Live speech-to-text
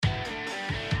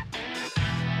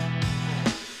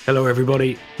Hello,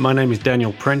 everybody. My name is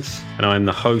Daniel Prince, and I am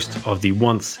the host of the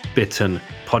Once Bitten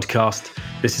podcast.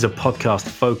 This is a podcast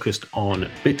focused on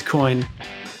Bitcoin.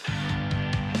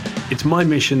 It's my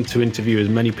mission to interview as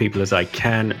many people as I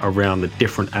can around the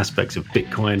different aspects of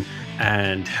Bitcoin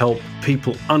and help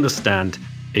people understand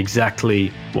exactly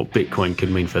what Bitcoin could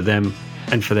mean for them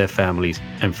and for their families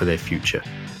and for their future.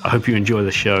 I hope you enjoy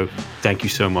the show. Thank you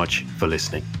so much for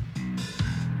listening.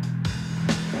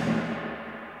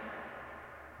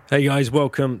 Hey guys,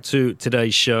 welcome to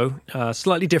today's show.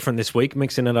 Slightly different this week,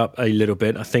 mixing it up a little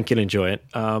bit. I think you'll enjoy it.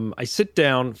 I sit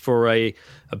down for a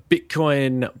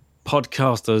Bitcoin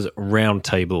podcasters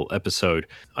roundtable episode.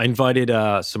 I invited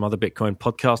some other Bitcoin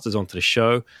podcasters onto the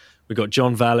show. We got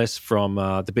John Vallis from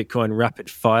the Bitcoin Rapid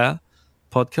Fire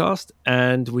podcast,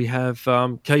 and we have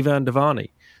Keyvan Dhavani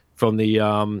from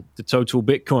the Total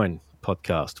Bitcoin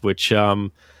podcast, which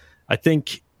I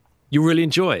think you really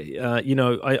enjoy.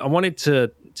 I wanted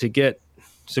to get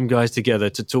some guys together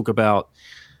to talk about,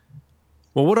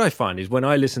 well, what I find is when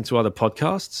I listen to other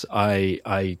podcasts,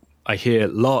 I hear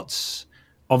lots.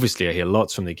 Obviously, I hear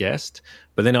lots from the guest,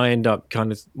 but then I end up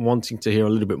kind of wanting to hear a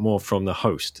little bit more from the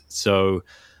host. So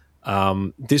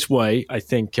this way, I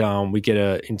think we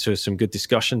get into some good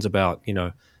discussions about,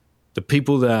 the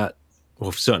people that,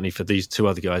 well, certainly for these two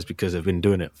other guys, because they've been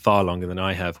doing it far longer than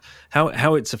I have,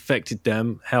 how it's affected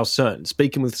them, how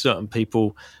speaking with certain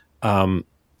people,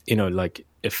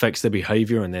 affects their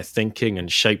behavior and their thinking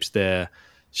and shapes their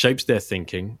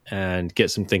thinking and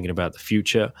gets them thinking about the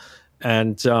future.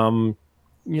 And, kind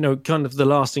of the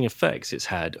lasting effects it's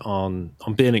had on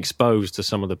being exposed to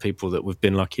some of the people that we've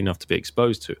been lucky enough to be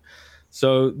exposed to.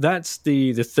 So that's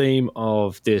the theme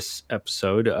of this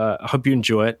episode. I hope you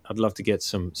enjoy it. I'd love to get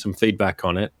some feedback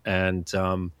on it. And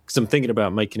because I'm thinking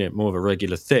about making it more of a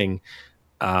regular thing.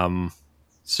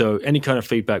 So any kind of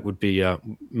feedback would be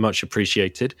much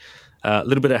appreciated. A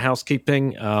little bit of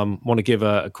housekeeping. Want to give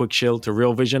a quick shield to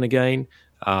Real Vision again.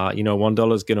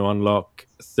 $1 is going to unlock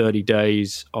 30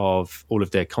 days of all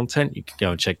of their content. You can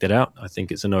go and check that out. I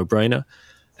think it's a no-brainer.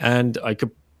 And I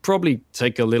could probably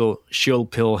take a little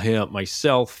shield pill here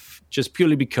myself, just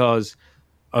purely because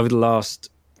over the last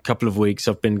couple of weeks,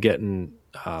 I've been getting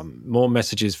more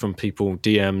messages from people,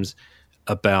 DMs,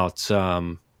 about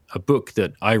a book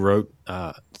that I wrote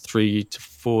 3 to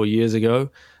 4 years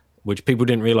ago, which people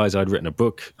didn't realize I'd written a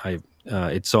book.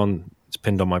 It's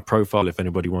pinned on my profile if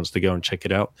anybody wants to go and check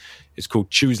it out. It's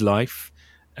called Choose Life,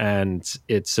 and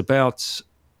it's about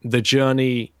the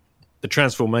journey, the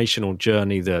transformational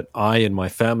journey that I and my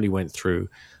family went through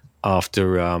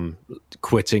after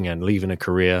quitting and leaving a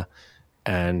career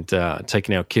and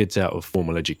taking our kids out of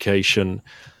formal education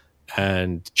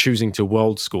and choosing to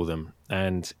world school them,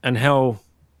 and how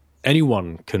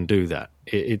anyone can do that.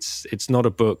 It's not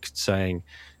a book saying,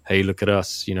 hey, look at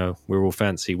us, we're all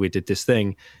fancy, we did this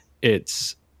thing.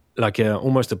 It's like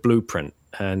almost a blueprint.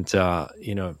 And,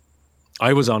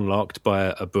 I was unlocked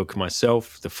by a book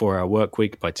myself, The 4-Hour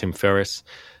Workweek by Tim Ferriss.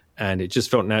 And it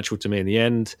just felt natural to me in the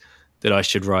end that I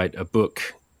should write a book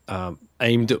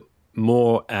aimed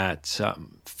more at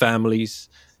families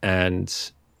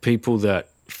and people that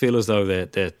feel as though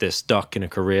they're stuck in a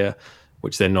career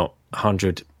which they're not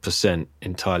 100%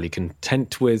 entirely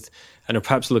content with, and are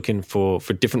perhaps looking for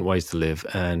different ways to live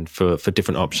and for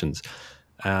different options.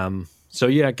 So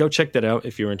yeah, go check that out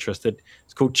if you're interested.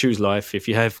 It's called Choose Life. If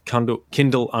you have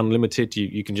Kindle Unlimited,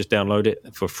 you can just download it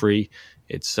for free.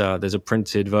 It's there's a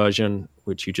printed version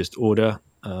which you just order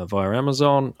via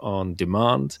Amazon on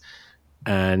demand,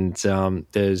 and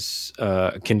there's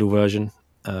a Kindle version.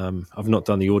 I've not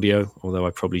done the audio, although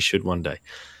I probably should one day.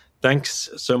 Thanks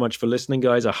so much for listening,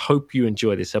 guys. I hope you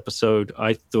enjoy this episode.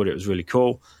 I thought it was really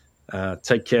cool.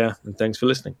 Take care, and thanks for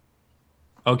listening.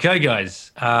 Okay,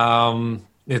 guys.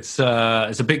 It's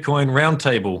a Bitcoin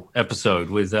Roundtable episode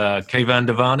with Keyvan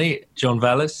Dhavani, John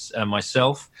Vallis, and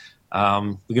myself. We're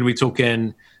going to be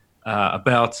talking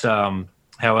about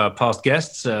how our past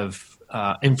guests have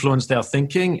influenced our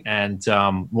thinking and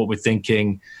what we're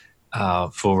thinking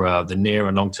for the near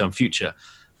and long-term future.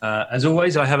 As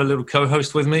always, I have a little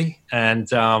co-host with me, and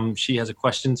she has a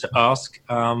question to ask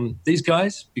these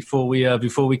guys before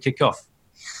we kick off.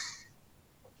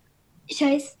 Should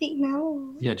I speak now?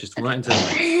 Yeah, just right into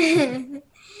the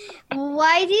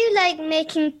Why do you like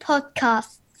making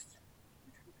podcasts?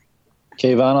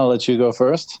 Keyvan, I'll let you go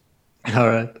first. All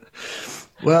right.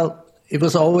 Well, it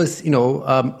was always,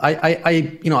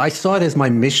 I saw it as my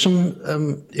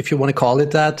mission, if you want to call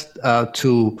it that,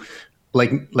 to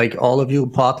like all of you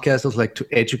podcasters, like to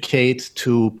educate,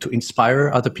 to inspire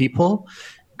other people,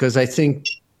 because I think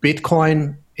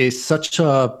Bitcoin is such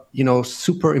a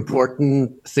super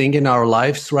important thing in our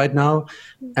lives right now,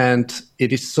 and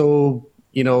it is so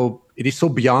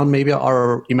beyond maybe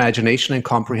our imagination and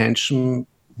comprehension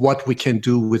what we can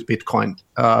do with Bitcoin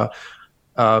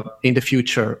in the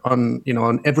future on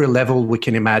every level we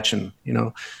can imagine.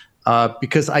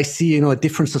 Because I see a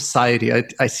different society.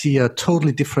 I see a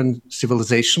totally different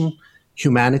civilization,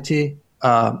 humanity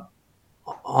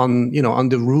on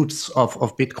the roots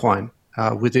of Bitcoin.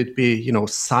 Would it be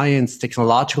science,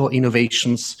 technological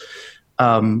innovations,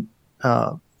 more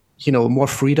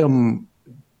freedom,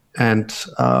 and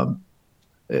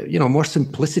more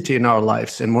simplicity in our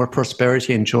lives, and more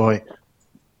prosperity and joy?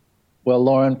 Well,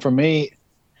 Lauren, for me,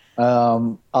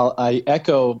 I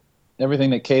echo everything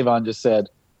that Kayvon just said,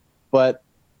 but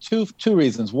two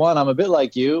reasons. One, I'm a bit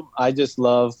like you. I just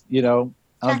love,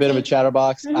 I'm a bit of a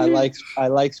chatterbox. Mm-hmm. I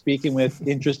like speaking with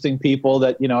interesting people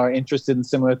that are interested in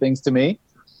similar things to me.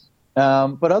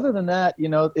 But other than that,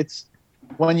 it's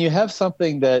when you have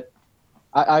something that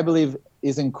I believe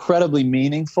is incredibly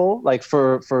meaningful, like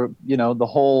for the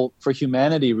whole, for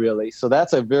humanity, really. So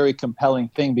that's a very compelling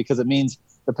thing, because it means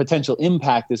the potential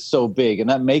impact is so big, and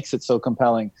that makes it so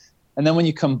compelling. And then when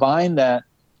you combine that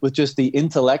with just the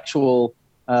intellectual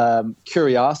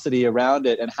curiosity around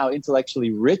it and how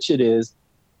intellectually rich it is,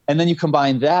 and then you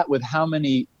combine that with how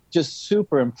many just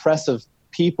super impressive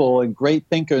people and great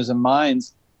thinkers and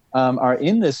minds are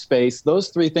in this space, those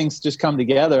three things just come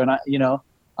together. And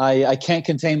I can't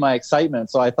contain my excitement.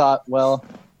 So I thought, well,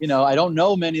 I don't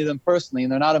know many of them personally,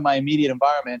 and they're not in my immediate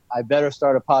environment. I better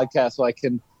start a podcast so I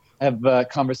can have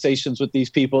conversations with these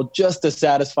people, just to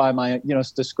satisfy my,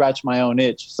 to scratch my own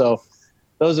itch. So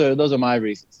those are my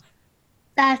reasons.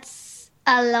 That's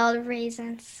a lot of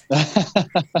reasons.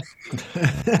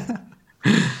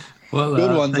 Well,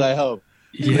 good ones, I hope.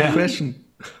 Yeah. Good question.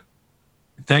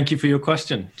 Thank you for your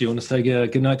question. Do you want to say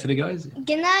good night to the guys?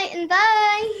 Good night and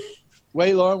bye.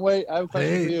 Wait, Lauren, I have a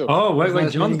question for you. Oh,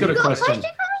 wait, John's got a question.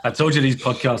 I told you these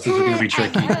podcasters are going to be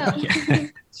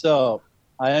tricky. So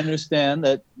I understand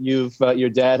that your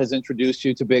dad has introduced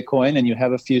you to Bitcoin, and you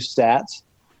have a few stats.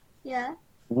 Yeah.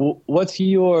 What's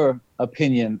your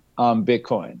opinion on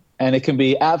Bitcoin? And it can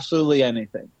be absolutely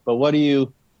anything. But what do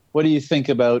you think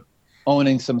about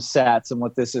owning some sats, and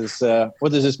what does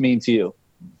this mean to you?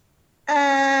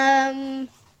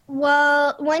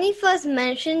 Well, when he first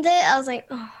mentioned it, I was like,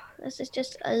 oh, this is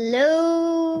just a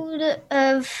load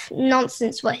of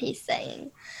nonsense what he's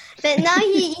saying. But now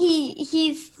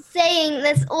he's saying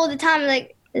this all the time.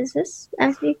 Like, is this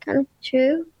actually kind of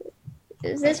true?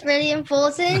 Is this really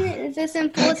important? Is this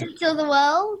important to the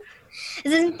world?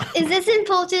 Is this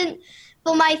important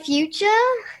for my future?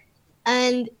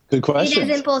 And good question. It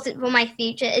is important for my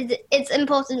future. It's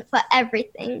important for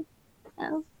everything.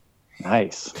 So.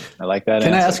 Nice. I like that.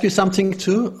 Can answer. I ask you something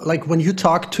too? Like when you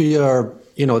talk to your,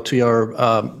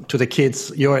 to the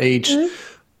kids your age,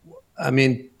 mm-hmm. I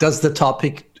mean, does the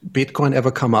topic Bitcoin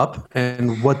ever come up?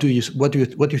 And what do you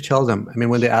tell them? I mean,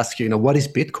 when they ask you, what is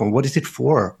Bitcoin? What is it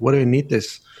for? What do you need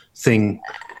this thing?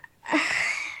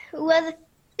 Well, the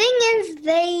thing is,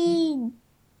 they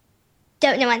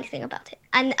don't know anything about it,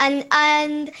 and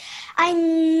I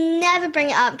never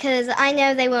bring it up because I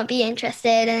know they won't be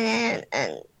interested, and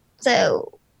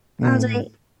so I was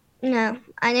like, no,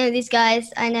 I know these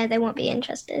guys. I know they won't be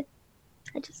interested.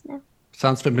 I just know.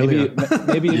 Sounds familiar.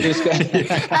 Maybe you just got.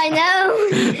 I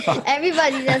know.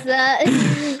 Everybody does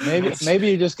that. Maybe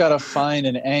you just got to find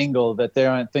an angle that they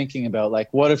aren't thinking about.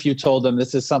 Like, what if you told them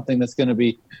this is something that's going to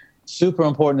be super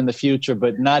important in the future,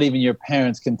 but not even your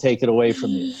parents can take it away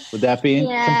from you? Would that be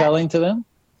compelling to them?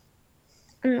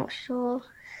 I'm not sure.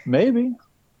 Maybe.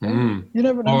 You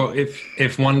never know. Or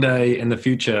if one day in the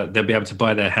future they'll be able to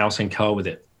buy their house and car with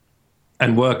it,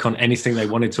 and work on anything they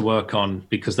wanted to work on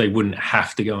because they wouldn't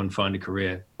have to go and find a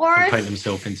career or paint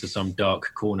themselves into some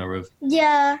dark corner of...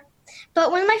 Yeah, but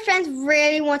one of my friends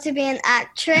really wants to be an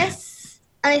actress,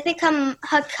 and I think her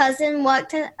cousin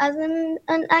worked as an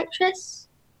actress,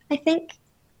 I think.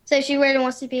 So she really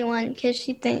wants to be one because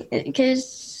she thinks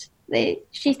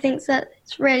that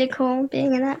it's really cool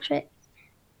being an actress.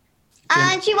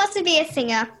 And she wants to be a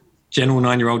singer. General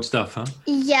 9-year-old stuff, huh?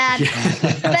 Yeah.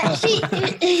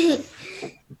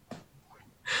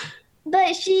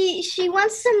 But she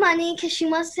wants some money because she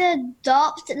wants to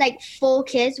adopt 4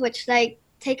 kids, which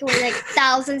take away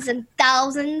thousands and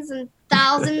thousands and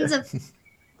thousands of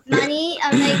money.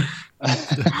 I'm like,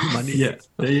 money. Yeah,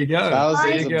 there you go.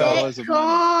 Thousands of dollars.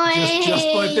 Bitcoin. Just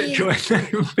buy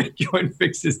Bitcoin. Bitcoin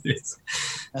fixes this.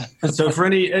 So for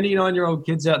any 9-year-old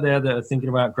kids out there that are thinking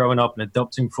about growing up and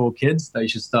adopting 4 kids, they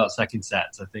should start sucking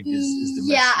sats, I think is the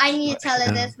Yeah, message. I need to tell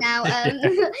her this now.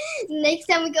 Next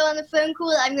time we go on the phone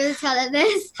call, I'm going to tell her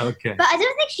this. Okay. But I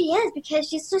don't think she is, because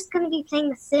she's just going to be playing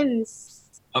The Sims.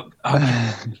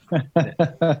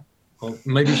 Well,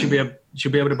 maybe she'll be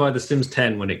able to buy The Sims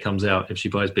 10 when it comes out if she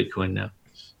buys Bitcoin now.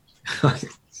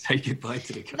 Say goodbye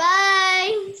to the customer.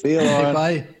 Bye. See you, Lauren.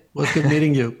 Bye. Was good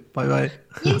meeting you. Bye.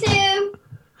 You too.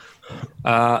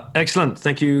 Excellent.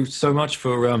 Thank you so much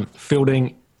for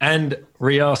fielding and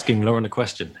re-asking Lauren a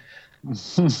question.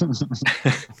 So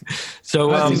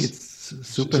I think it's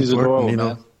super She's important, adorable, you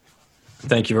know. man.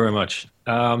 thank you very much.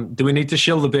 Do we need to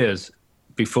shill the beers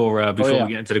before yeah.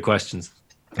 we get into the questions?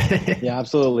 Yeah,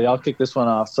 absolutely. I'll kick this one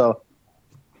off. So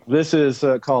this is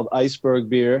called Iceberg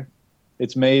Beer.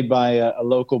 It's made by a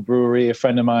local brewery a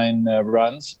friend of mine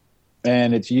runs,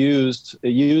 and it uses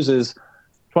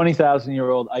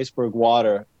 20,000-year-old iceberg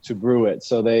water to brew it.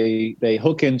 So they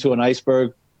hook into an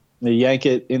iceberg, they yank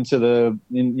it into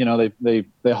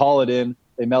they haul it in,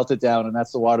 they melt it down, and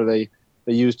that's the water they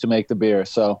use to make the beer.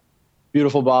 So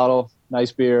beautiful bottle,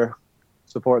 nice beer,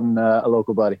 supporting a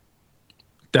local buddy.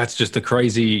 That's just a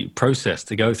crazy process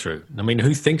to go through. I mean,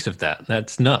 who thinks of that?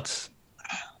 That's nuts.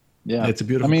 Yeah, It's a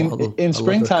beautiful I mean, bottle. I in love the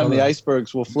springtime, the color.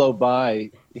 icebergs will float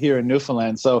by here in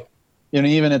Newfoundland. So,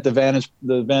 even at the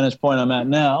vantage point I'm at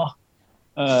now,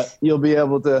 you'll be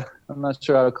able to. I'm not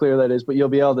sure how clear that is, but you'll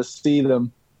be able to see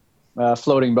them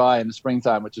floating by in the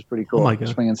springtime, which is pretty cool. Oh my God.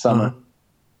 Spring and summer. Uh-huh.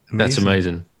 That's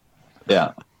amazing.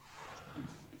 Yeah.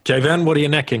 Kayvan, what are you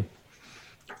necking?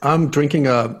 I'm drinking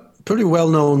a pretty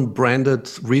well-known branded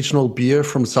regional beer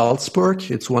from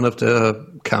Salzburg. It's one of the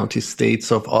county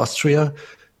states of Austria.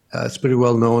 It's pretty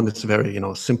well known. It's a very,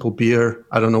 simple beer.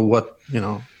 I don't know what,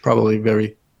 probably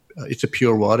very, it's a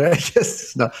pure water, I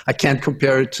guess. No, I can't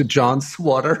compare it to John's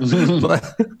water,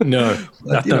 but, No,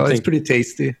 it's pretty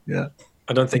tasty. Yeah.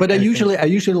 I don't think. But I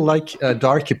usually like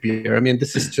darker beer. I mean,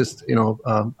 this is just,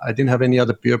 I didn't have any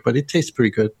other beer, but it tastes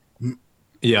pretty good.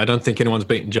 Yeah, I don't think anyone's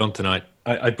beaten John tonight.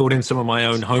 I brought in some of my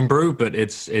own homebrew, but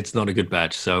it's not a good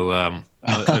batch. So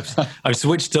I've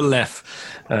switched to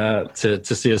Lef to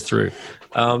see us through.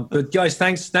 But guys,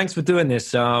 thanks for doing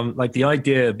this. Like the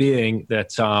idea being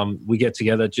that we get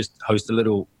together, just host a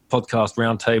little podcast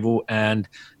roundtable and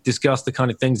discuss the kind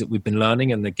of things that we've been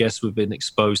learning and the guests we've been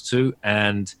exposed to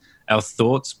and our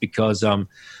thoughts. Because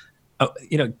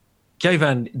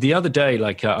Kayvan, the other day,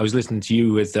 I was listening to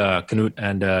you with Knut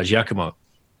and Giacomo,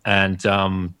 and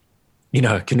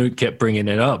Knut kept bringing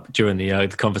it up during the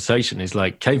conversation. He's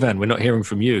like, Kayvan, we're not hearing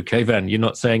from you. Kayvan, you're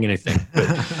not saying anything.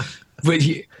 But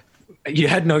you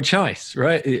had no choice,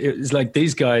 right? It was like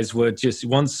these guys were just,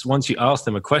 once you asked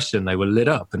them a question, they were lit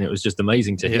up, and it was just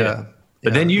amazing to hear. Yeah.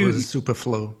 But then it was a super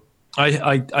flow.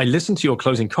 I listened to your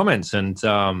closing comments, and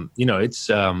it's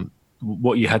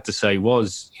what you had to say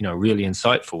was really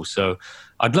insightful. So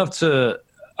I'd love to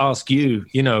ask you,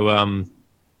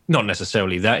 not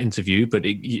necessarily that interview, but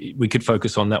we could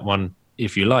focus on that one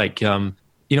if you like.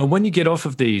 When you get off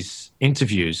of these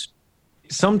interviews,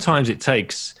 sometimes it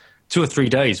takes 2 or 3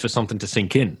 days for something to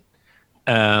sink in.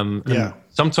 And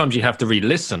sometimes you have to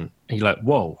re-listen, and you're like,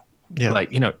 whoa,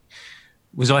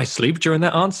 was I asleep during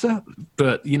that answer?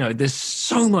 But, there's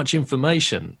so much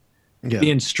information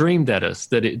being streamed at us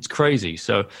that it's crazy.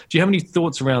 So do you have any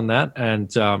thoughts around that?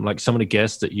 And some of the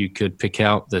guests that you could pick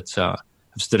out that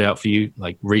have stood out for you,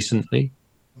 recently?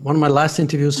 One of my last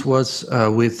interviews was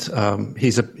with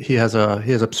he has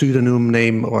a pseudonym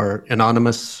name or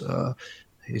anonymous.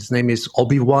 His name is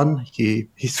Obi-Wan.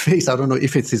 His face, I don't know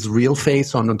if it's his real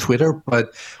face on Twitter,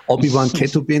 but Obi-Wan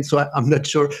Ketubin. So I'm not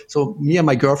sure. So me and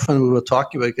my girlfriend, we were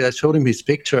talking. I showed him his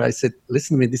picture. I said,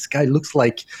 "Listen to me. This guy looks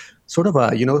like sort of a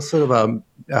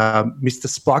Mr.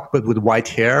 Spock, but with white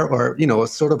hair, or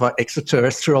sort of an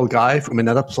extraterrestrial guy from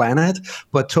another planet,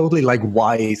 but totally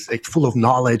wise, full of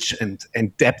knowledge and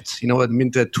depth.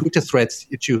 The Twitter threads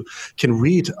that you can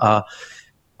read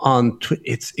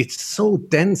it's so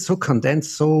dense, so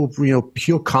condensed, so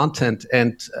pure content.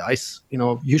 And I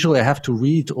usually I have to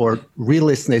read or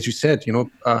re-listen, as you said,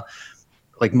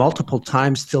 multiple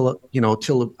times till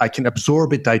I can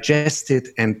absorb it, digest it,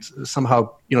 and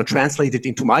somehow translate it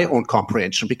into my own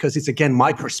comprehension, because it's again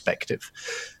my perspective.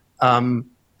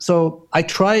 So I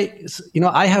try.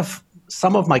 I have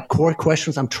some of my core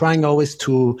questions. I'm trying always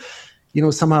to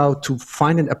somehow to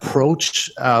find an approach.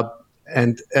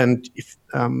 And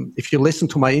if you listen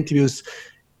to my interviews,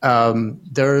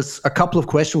 there's a couple of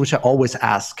questions which I always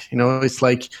ask. It's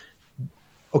like,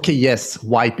 okay, yes,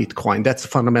 why Bitcoin? That's a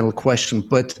fundamental question.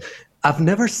 But I've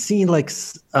never seen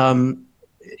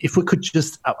if we could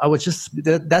just, I would just,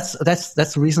 that's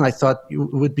the reason I thought it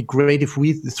would be great if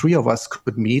the three of us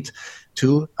could meet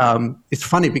too. It's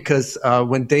funny because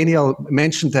when Daniel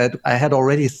mentioned that, I had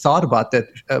already thought about that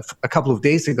a couple of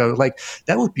days ago. Like,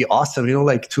 that would be awesome,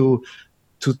 like to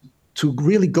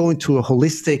really go into a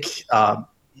holistic,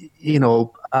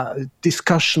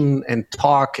 discussion and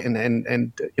talk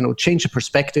and change the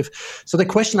perspective. So the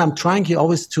question I'm trying here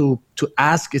always to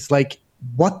ask is like,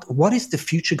 what is the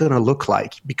future going to look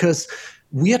like? Because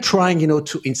we are trying,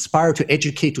 to inspire, to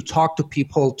educate, to talk to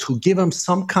people, to give them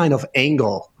some kind of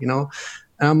angle, And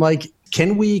I'm like,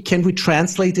 can we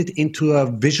translate it into a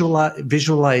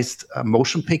visualized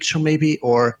motion picture maybe,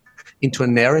 or into a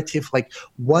narrative? Like,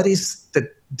 what is the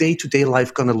day-to-day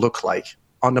life going to look like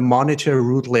on the monetary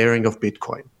root layering of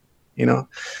Bitcoin?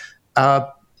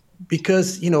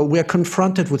 Because, we are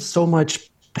confronted with so much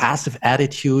passive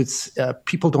attitudes.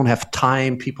 People don't have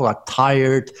time. People are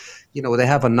tired. They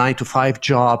have a 9-to-5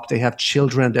 job. They have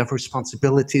children. They have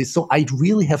responsibilities. So I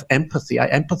really have empathy. I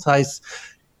empathize,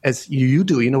 as you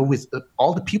do, with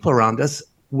all the people around us.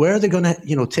 Where are they going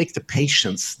to, take the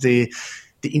patience, the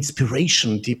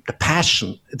inspiration, the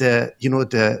passion,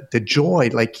 the joy?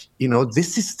 Like,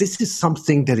 this is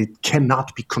something that it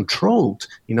cannot be controlled.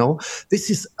 This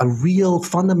is a real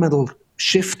fundamental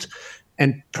shift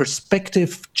and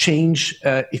perspective change.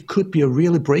 It could be a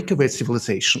really breakaway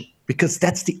civilization, because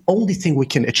that's the only thing we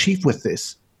can achieve with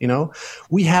this.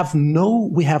 We have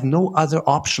no other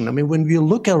option. I mean, when we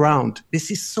look around, this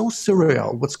is so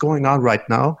surreal what's going on right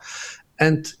now.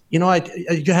 And you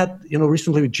had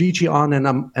recently with Gigi on, and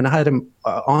I had him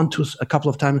on to a couple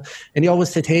of times, and he always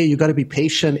said, "Hey, you got to be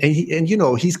patient." And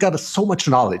he's got so much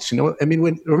knowledge. I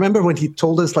mean, remember when he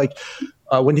told us, like,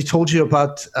 when he told you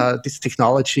about this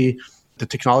technology. The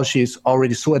technology is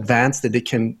already so advanced that they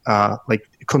can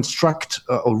construct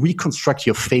or reconstruct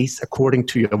your face according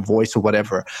to your voice or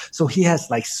whatever. So he has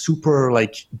super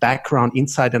background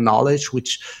insider knowledge,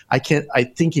 which I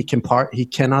think he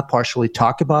cannot partially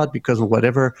talk about because of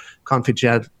whatever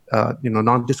confidential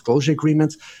non-disclosure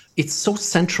agreements. It's so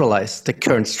centralized, the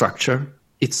current structure.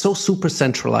 It's so super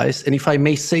centralized, and if I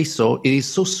may say so, it is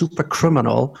so super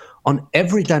criminal on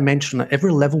every dimension,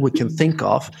 every level we can think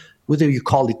of. Whether you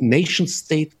call it nation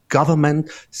state,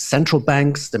 government, central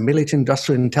banks, the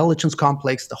military-industrial intelligence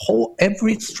complex,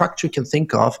 every structure you can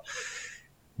think of,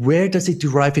 where does it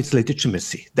derive its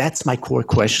legitimacy? That's my core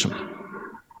question.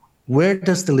 Where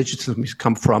does the legitimacy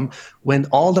come from when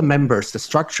all the members, the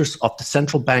structures of the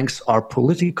central banks are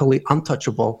politically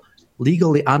untouchable,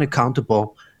 legally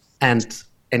unaccountable, and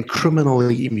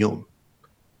criminally immune?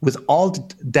 With all the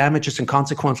damages and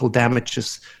consequential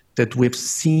damages that we've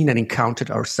seen and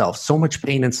encountered ourselves, so much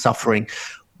pain and suffering,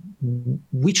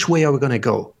 which way are we going to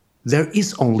go? There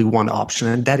is only one option,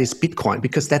 and that is Bitcoin,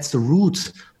 because that's the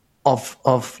root of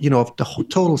the whole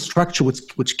total structure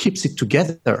which keeps it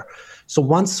together. So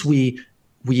once we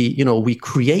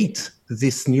create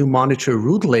this new monetary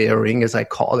root layering, as I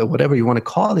call it, whatever you want to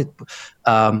call it,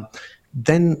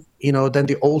 then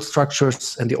the old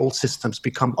structures and the old systems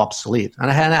become obsolete. And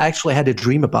I actually had a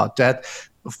dream about that.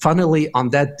 Funnily, on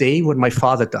that day when my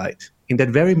father died, in that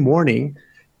very morning,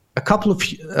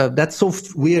 that's so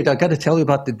weird. I got to tell you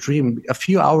about the dream. A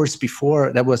few hours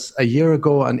before, that was a year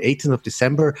ago on 18th of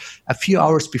December, a few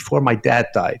hours before my dad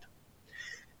died,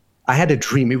 I had a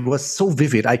dream. It was so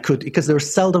vivid. Because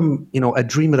there's seldom, a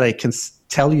dream that I can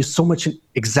tell you so much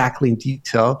exactly in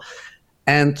detail.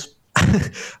 And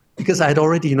because I had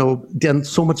already, done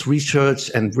so much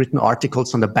research and written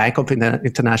articles on the Bank of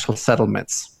International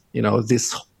Settlements.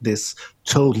 This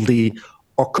totally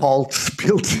occult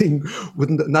building with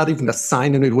not even a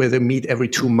sign in it, where they meet every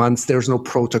 2 months. There's no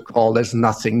protocol. There's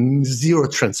nothing, zero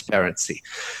transparency.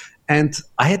 And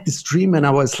I had this dream, and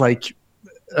I was like,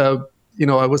 I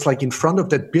was like in front of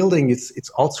that building. It's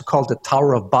also called the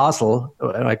Tower of Basel.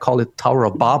 And I call it Tower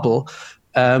of Babel.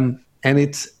 And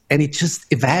it just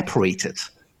evaporated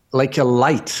like a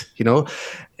light,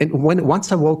 And once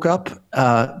I woke up,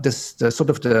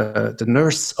 the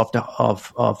nurse of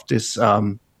this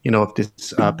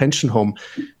pension home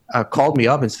called me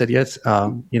up and said, yes,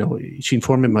 she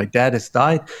informed me my dad has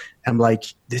died. I'm like,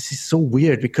 this is so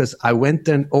weird, because I went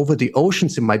then over the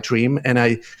oceans in my dream, and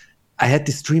I had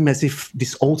this dream as if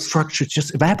this old structure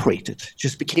just evaporated,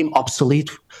 just became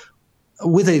obsolete.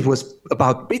 Whether it was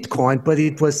about Bitcoin, but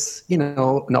it was,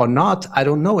 or not, I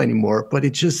don't know anymore. But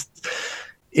it just,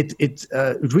 it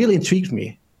really intrigued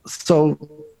me. So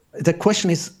the question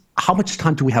is, how much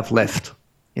time do we have left?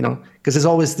 Because there's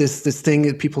always this thing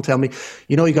that people tell me,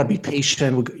 you got to be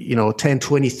patient, 10,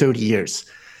 20, 30 years.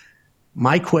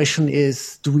 My question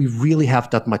is, do we really have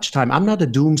that much time? I'm not a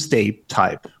doomsday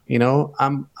type,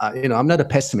 I'm not a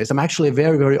pessimist. I'm actually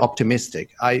very, very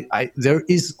optimistic. There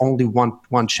is only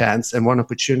one chance and one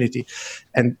opportunity.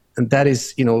 And that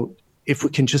is, if we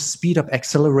can just speed up,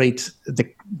 accelerate the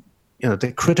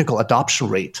critical adoption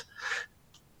rate,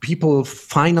 people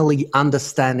finally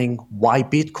understanding why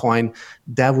Bitcoin,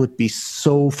 that would be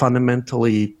so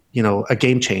fundamentally, a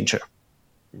game changer.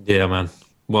 Yeah, man.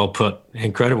 Well put.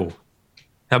 Incredible.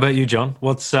 How about you, John?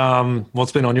 What's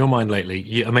been on your mind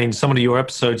lately? I mean, some of your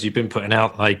episodes you've been putting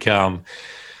out, like I'm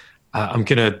going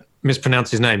to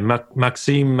mispronounce his name,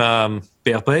 Maxime Bernier.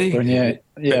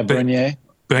 Yeah, Bernier.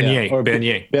 Bernier. Yeah, or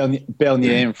Bernier.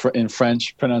 Bernier in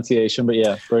French pronunciation, but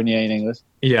yeah, Bernier in English.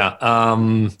 Yeah.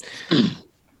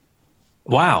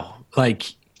 Wow.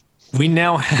 Like, we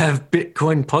now have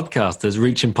Bitcoin podcasters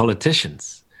reaching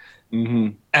politicians.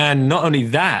 Mm-hmm. And not only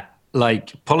that,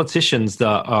 like politicians that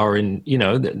are in,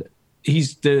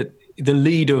 he's the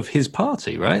lead of his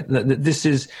party, right? This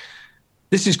is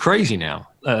crazy now.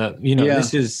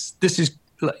 This is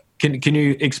like, can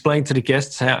you explain to the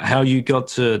guests how you got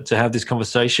to have this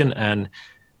conversation and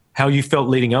how you felt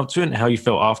leading up to it and how you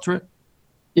felt after it?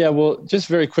 Yeah, well, just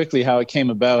very quickly how it came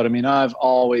about. I mean, I've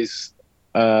always,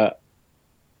 I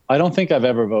don't think I've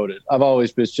ever voted. I've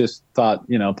always just thought,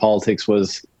 politics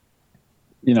was,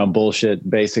 bullshit,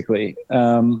 basically.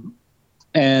 And,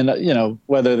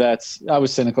 whether that's, I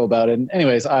was cynical about it. And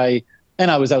anyways, I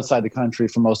was outside the country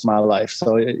for most of my life.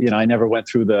 So, I never went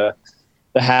through the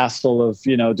hassle of,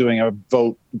 doing a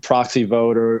proxy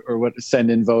vote or what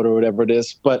send-in vote or whatever it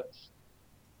is. But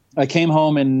I came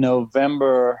home in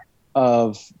November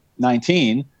of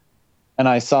 19 and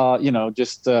I saw, I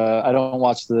don't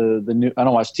watch I don't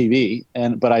watch TV.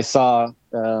 But I saw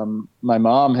my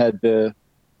mom had the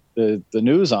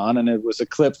news on, and it was a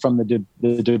clip from the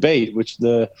debate, which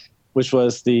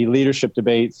was the leadership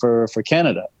debate for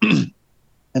Canada.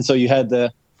 And so you had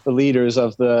the leaders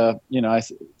of the, I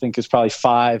think it's probably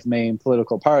 5 main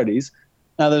political parties.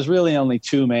 Now there's really only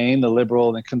 2 main, the Liberal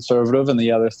and the Conservative, and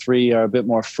the other 3 are a bit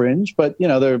more fringe, but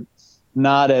they're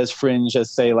not as fringe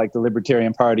as, say, like the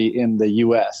Libertarian Party in the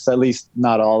US, at least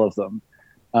not all of them.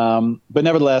 But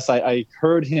nevertheless, I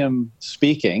heard him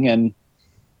speaking, and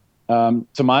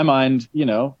to my mind,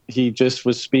 he just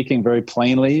was speaking very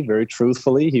plainly, very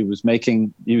truthfully. He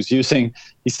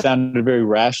sounded very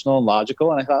rational and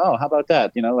logical. And I thought, oh, how about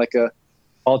that? Like a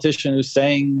politician who's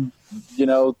saying,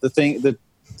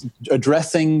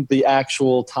 addressing the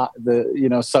actual,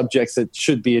 subjects that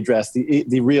should be addressed,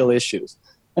 the real issues.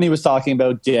 And he was talking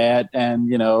about debt and,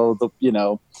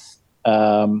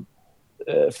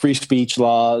 free speech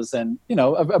laws and,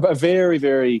 a very,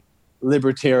 very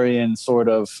libertarian sort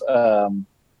of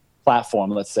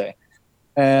platform, let's say.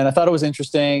 And I thought it was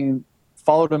interesting,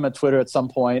 followed him at Twitter at some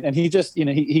point, and he just,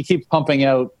 he keeps pumping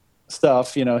out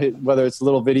stuff, whether it's a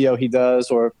little video he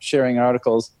does or sharing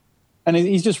articles. And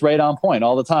he's just right on point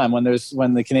all the time. When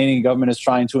the Canadian government is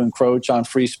trying to encroach on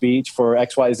free speech for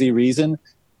XYZ reason,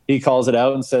 he calls it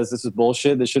out and says, this is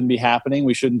bullshit. This shouldn't be happening.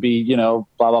 We shouldn't be, blah,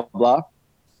 blah, blah.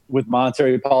 With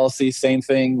monetary policy, same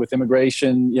thing. With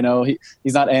immigration,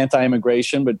 he's not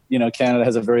anti-immigration, but, Canada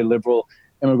has a very liberal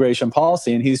immigration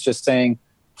policy. And he's just saying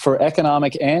for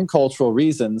economic and cultural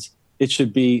reasons, it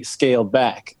should be scaled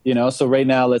back, So right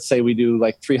now, let's say we do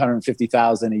like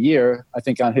 350,000 a year. I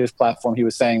think on his platform, he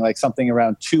was saying like something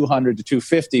around 200 to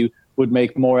 250 would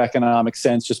make more economic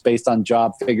sense just based on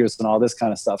job figures and all this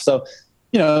kind of stuff. So,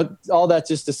 all that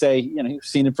just to say, he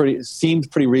seemed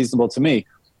pretty reasonable to me.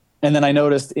 And then I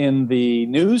noticed in the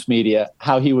news media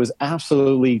how he was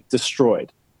absolutely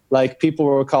destroyed. Like people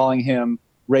were calling him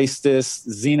racist,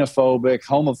 xenophobic,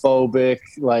 homophobic,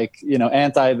 like,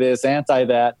 anti this, anti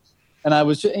that. And I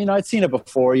was, I'd seen it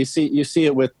before. You see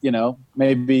it with,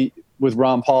 maybe with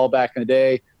Ron Paul back in the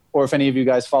day, or if any of you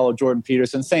guys follow Jordan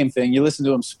Peterson, same thing. You listen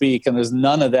to him speak and there's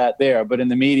none of that there. But in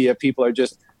the media, people are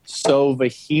just so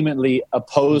vehemently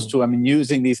opposed to him and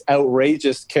using these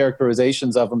outrageous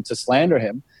characterizations of him to slander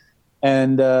him.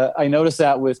 And I noticed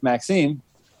that with Maxime,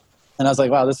 and I was like,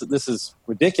 wow, this is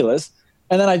ridiculous.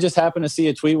 And then I just happened to see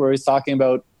a tweet where he's talking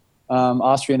about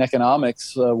Austrian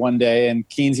economics one day and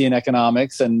Keynesian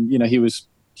economics, and he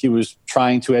was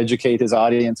trying to educate his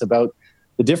audience about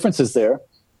the differences there.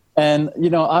 And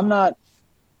I'm not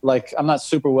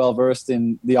super well versed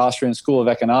in the Austrian school of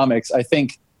economics. I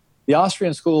think the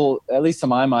Austrian school, at least to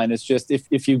my mind, is just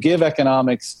if you give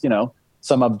economics,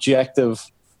 some objective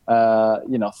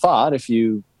thought, if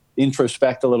you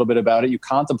introspect a little bit about it, you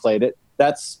contemplate it,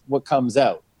 that's what comes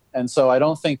out. And so I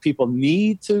don't think people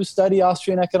need to study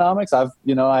Austrian economics. I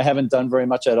haven't done very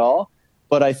much at all,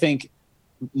 but I think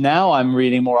now I'm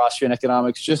reading more Austrian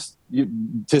economics just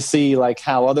to see like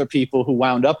how other people who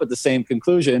wound up at the same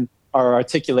conclusion are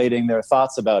articulating their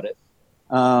thoughts about it.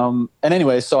 And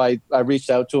anyway, so I reached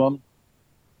out to him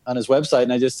on his website,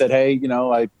 and I just said, hey,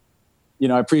 I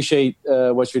appreciate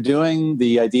what you're doing,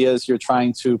 the ideas you're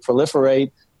trying to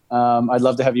proliferate. I'd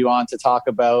love to have you on to talk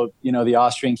about, the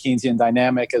Austrian Keynesian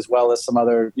dynamic, as well as some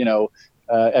other,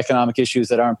 economic issues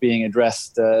that aren't being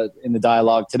addressed in the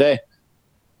dialogue today.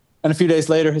 And a few days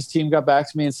later, his team got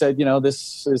back to me and said,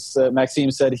 this is,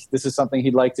 Maxime said this is something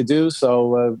he'd like to do.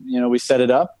 So, we set it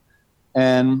up,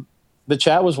 and the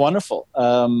chat was wonderful.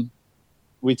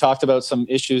 We talked about some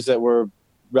issues that were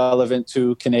relevant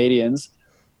to Canadians.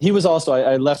 He was also,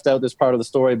 I left out this part of the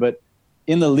story, but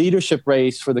in the leadership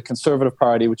race for the Conservative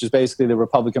Party, which is basically the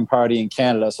Republican Party in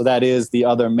Canada, so that is the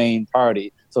other main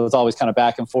party. So it's always kind of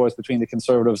back and forth between the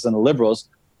Conservatives and the Liberals.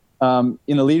 In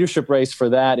the leadership race for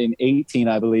that in 2018,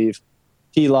 I believe,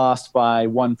 he lost by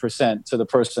 1% to the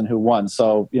person who won.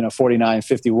 So,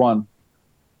 49-51.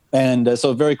 And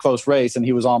so a very close race, and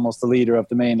he was almost the leader of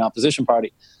the main opposition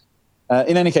party.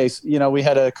 In any case, we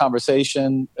had a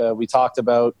conversation. We talked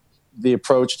about the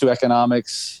approach to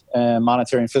economics and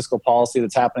monetary and fiscal policy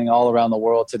that's happening all around the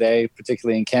world today,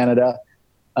 particularly in Canada.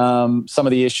 Some of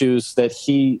the issues that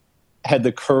he had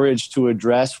the courage to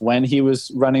address when he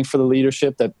was running for the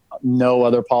leadership that no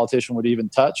other politician would even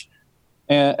touch.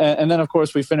 And then, of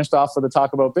course, we finished off with a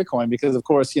talk about Bitcoin because, of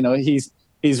course,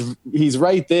 he's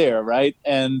right there, right?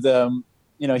 And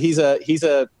he's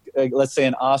a let's say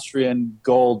an Austrian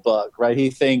gold bug, right? He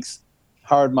thinks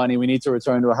hard money, we need to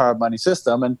return to a hard money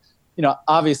system. And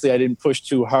obviously I didn't push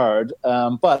too hard,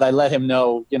 but I let him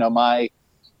know,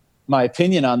 my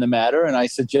opinion on the matter. And I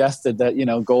suggested that,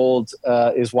 gold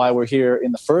is why we're here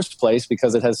in the first place,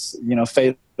 because it has,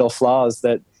 fatal flaws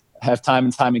that have time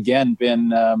and time again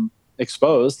been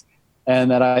exposed.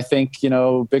 And that I think,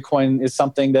 Bitcoin is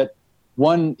something that,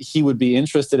 one, he would be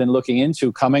interested in looking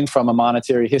into, coming from a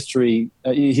monetary history.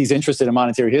 He's interested in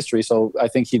monetary history, so I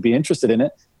think he'd be interested in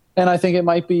it. And I think it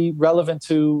might be relevant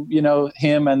to,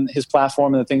 him and his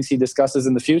platform and the things he discusses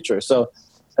in the future. So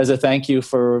as a thank you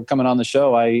for coming on the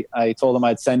show, I told him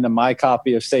I'd send him my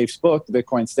copy of Safe's book, The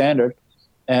Bitcoin Standard.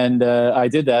 And I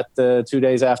did that 2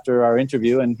 days after our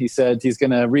interview. And he said he's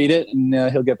going to read it and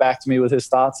he'll get back to me with his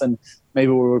thoughts. And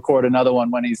maybe we'll record another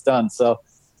one when he's done. So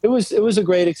it was a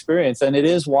great experience. And it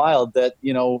is wild that,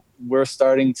 we're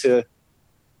starting to,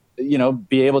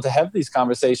 be able to have these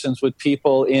conversations with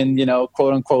people in,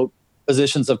 quote unquote,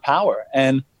 positions of power.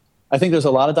 And I think there's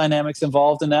a lot of dynamics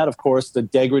involved in that. Of course, the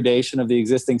degradation of the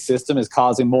existing system is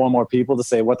causing more and more people to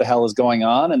say, what the hell is going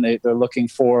on? And they're looking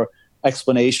for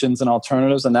explanations and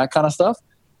alternatives and that kind of stuff.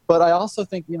 But I also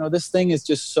think, this thing is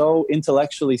just so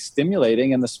intellectually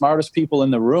stimulating, and the smartest people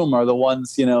in the room are the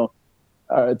ones,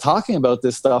 are talking about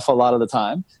this stuff a lot of the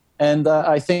time. And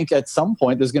I think at some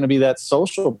point there's going to be that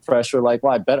social pressure, like,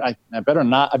 well, I better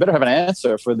have an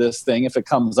answer for this thing if it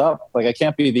comes up. Like, I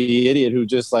can't be the idiot who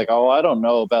just like, oh, I don't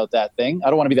know about that thing. I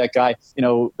don't want to be that guy,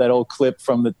 that old clip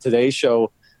from the Today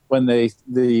Show when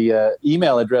the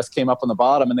email address came up on the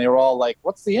bottom and they were all like,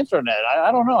 what's the internet?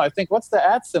 I don't know. I think, what's the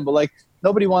 @ symbol? Like,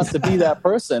 nobody wants to be that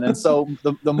person. And so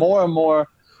the more and more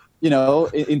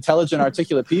intelligent,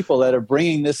 articulate people that are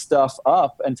bringing this stuff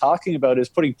up and talking about it is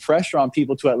putting pressure on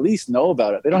people to at least know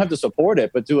about it. They don't have to support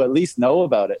it, but to at least know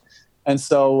about it. And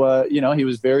so, he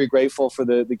was very grateful for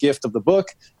the gift of the book.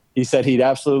 He said he'd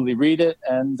absolutely read it.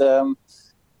 And,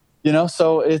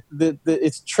 so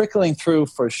it's trickling through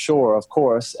for sure, of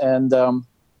course. And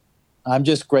I'm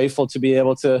just grateful to be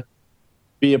able to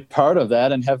be a part of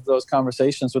that and have those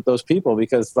conversations with those people.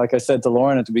 Because like I said to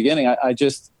Lauren at the beginning,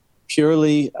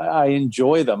 I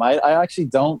enjoy them. I actually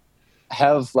don't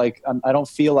have I don't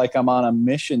feel like I'm on a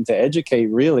mission to educate,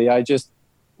 really. I just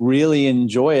really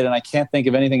enjoy it. And I can't think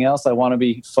of anything else I want to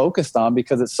be focused on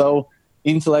because it's so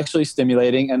intellectually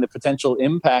stimulating and the potential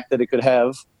impact that it could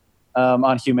have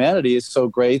on humanity is so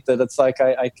great that it's like,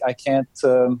 I can't,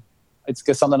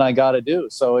 it's something I got to do.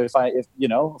 So if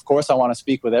of course I want to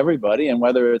speak with everybody, and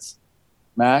whether it's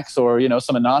Max or,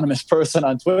 some anonymous person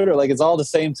on Twitter, like, it's all the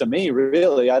same to me,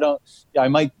 really. I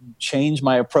might change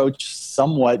my approach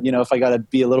somewhat, if I got to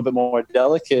be a little bit more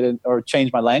delicate or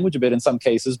change my language a bit in some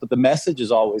cases, but the message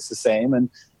is always the same. And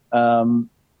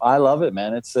I love it,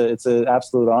 man. It's an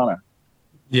absolute honor.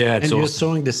 Yeah. And you're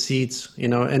sowing the seeds,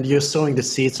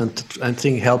 and I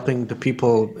think helping the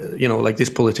people, like this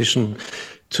politician,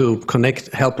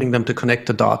 helping them to connect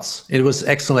the dots. It was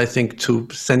excellent, I think, to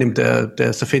send him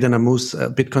the Safed Namus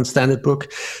Bitcoin Standard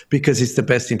book, because it's the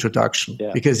best introduction.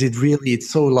 Yeah. Because it's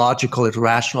so logical, it's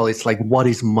rational. It's like, what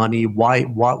is money? Why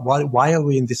are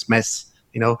we in this mess?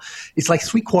 It's like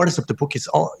 3/4 of the book is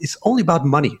only about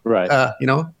money. Right.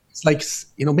 It's like,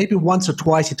 maybe once or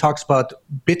twice he talks about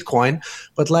Bitcoin,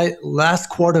 but like last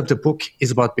quarter of the book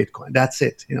is about Bitcoin. That's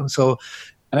it. So.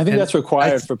 And I think that's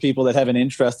required for people that have an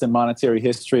interest in monetary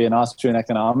history and Austrian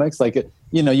economics. Like,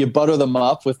 you butter them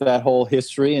up with that whole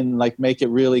history and like make it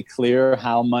really clear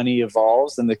how money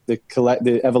evolves and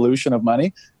the evolution of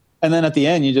money. And then at the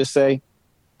end, you just say,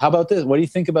 how about this? What do you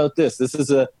think about this? This is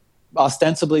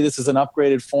ostensibly, this is an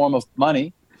upgraded form of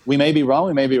money. We may be wrong,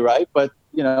 we may be right, but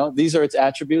these are its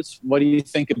attributes. What do you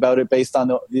think about it based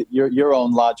on your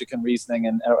own logic and reasoning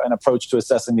and approach to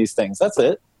assessing these things? That's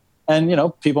it. And,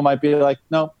 people might be like,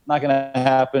 no, not going to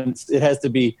happen. It has to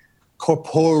be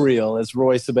corporeal, as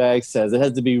Roy Sabag says. It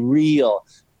has to be real.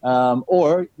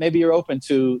 Or maybe you're open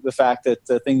to the fact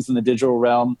that things in the digital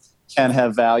realm can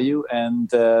have value and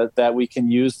that we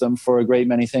can use them for a great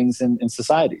many things in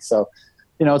society. So,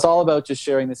 it's all about just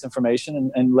sharing this information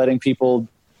and letting people,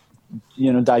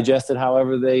 digest it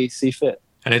however they see fit.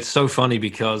 And it's so funny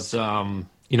because...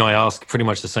 I ask pretty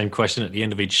much the same question at the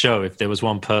end of each show. If there was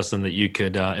one person that you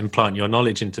could implant your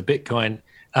knowledge into Bitcoin,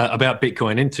 about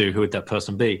Bitcoin into, who would that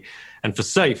person be? And for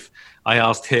Saif, I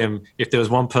asked him if there was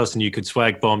one person you could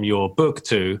swag bomb your book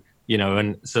to,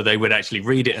 and so they would actually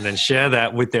read it and then share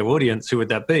that with their audience, who would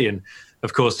that be? And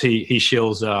of course, he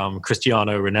shills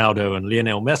Cristiano Ronaldo and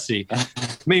Lionel Messi.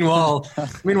 Meanwhile,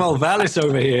 Valis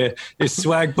over here is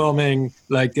swag bombing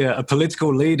like a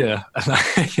political leader,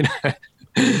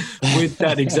 with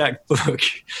that exact book,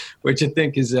 which I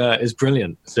think is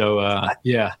brilliant. So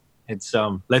it's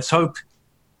let's hope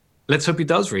he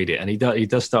does read it and he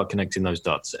does start connecting those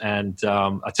dots. And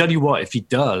I tell you what, if he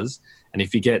does, and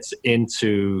if he gets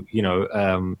into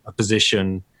a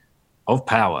position of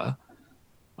power,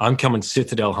 I'm coming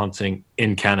citadel hunting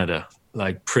in Canada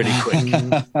like pretty quick.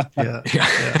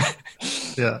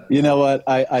 Yeah. You know what?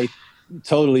 I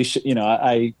totally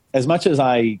as much as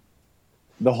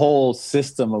the whole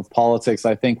system of politics,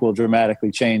 I think, will dramatically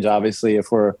change, obviously,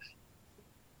 if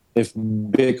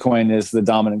Bitcoin is the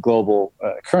dominant global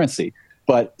currency.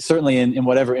 But certainly in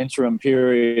whatever interim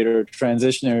period or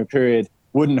transitionary period,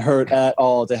 wouldn't hurt at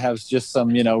all to have just some,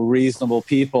 reasonable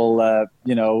people,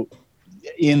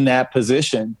 in that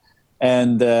position.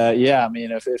 And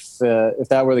if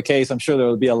that were the case, I'm sure there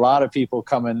would be a lot of people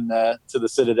coming to the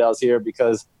citadels here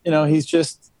because, he's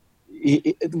just...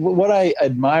 what I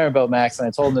admire about Max, and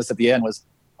I told him this at the end, was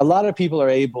a lot of people are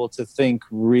able to think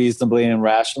reasonably and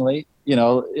rationally,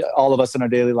 all of us in our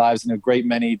daily lives in a great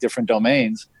many different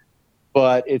domains,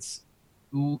 but it's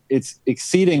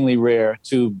exceedingly rare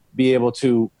to be able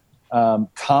to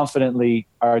confidently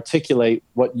articulate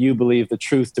what you believe the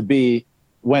truth to be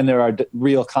when there are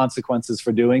real consequences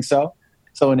for doing so.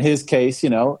 So in his case,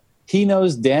 he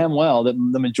knows damn well that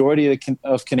the majority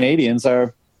of Canadians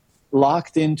are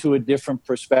locked into a different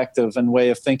perspective and way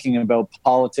of thinking about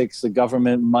politics, the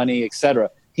government, money, etc.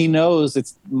 He knows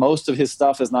most of his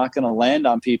stuff is not going to land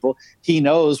on people. He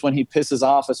knows when he pisses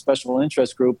off a special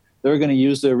interest group, they're going to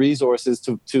use their resources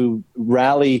to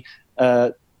rally,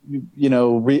 to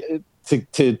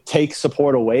take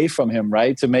support away from him,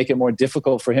 right? To make it more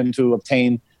difficult for him to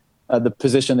obtain the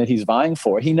position that he's vying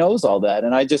for. He knows all that.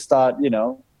 And I just thought,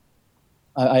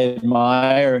 I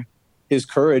admire his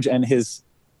courage and his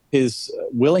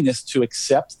willingness to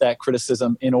accept that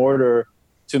criticism in order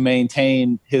to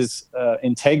maintain his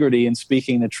integrity in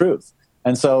speaking the truth.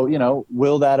 And so,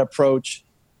 will that approach,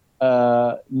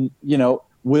 will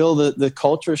the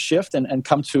culture shift and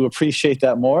come to appreciate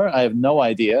that more? I have no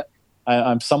idea.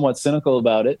 I'm somewhat cynical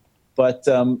about it, but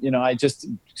I just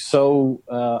so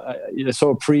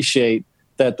appreciate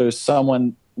that there's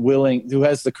someone willing, who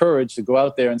has the courage to go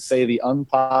out there and say the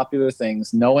unpopular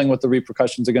things, knowing what the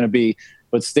repercussions are going to be,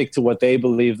 but stick to what they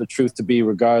believe the truth to be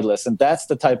regardless. And that's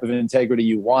the type of integrity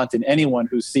you want in anyone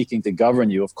who's seeking to govern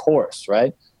you, of course,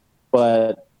 right?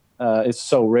 But it's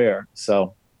so rare.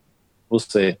 So we'll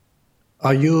see.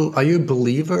 Are you a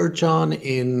believer, John,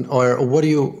 or what do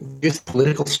you think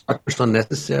political structures are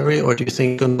necessary, or do you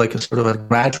think like a sort of a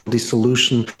gradual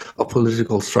dissolution of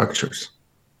political structures?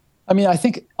 I mean, I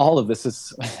think all of this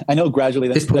is. I know gradually.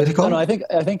 Is political? No, I think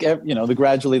the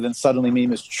gradually then suddenly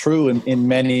meme is true in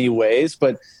many ways,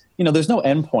 but there's no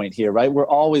end point here, right? We're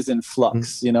always in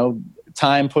flux. Mm-hmm.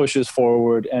 Time pushes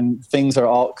forward, and things are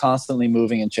all constantly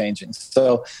moving and changing.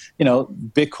 So,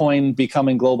 Bitcoin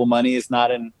becoming global money is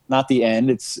not the end.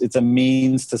 It's a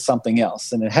means to something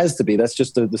else, and it has to be. That's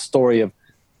just the story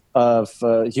of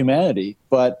humanity.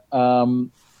 But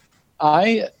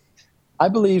I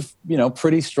believe,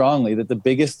 pretty strongly that the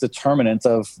biggest determinant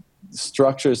of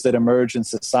structures that emerge in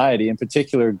society, in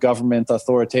particular government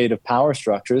authoritative power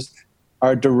structures,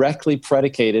 are directly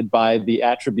predicated by the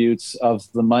attributes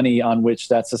of the money on which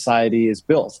that society is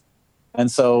built. And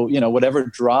so, whatever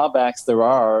drawbacks there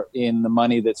are in the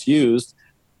money that's used,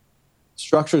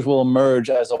 structures will emerge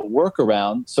as a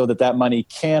workaround so that money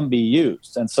can be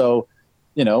used. And so,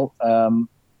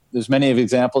 there's many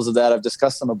examples of that. I've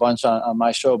discussed them a bunch on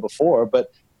my show before.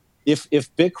 But if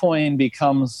Bitcoin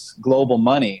becomes global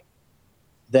money,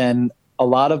 then a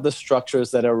lot of the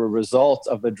structures that are a result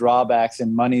of the drawbacks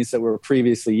in monies that were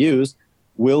previously used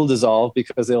will dissolve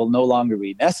because they'll no longer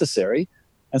be necessary.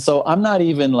 And so I'm not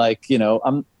even I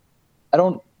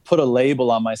don't put a label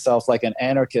on myself like an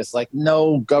anarchist, like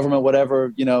no government,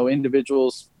 whatever,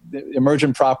 individuals,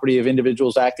 emergent property of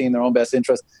individuals acting in their own best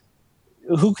interest.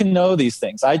 Who can know these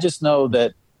things? I just know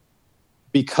that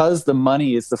because the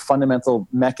money is the fundamental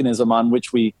mechanism on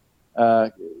which we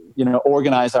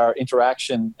organize our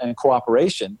interaction and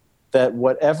cooperation, that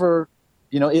whatever,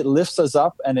 it lifts us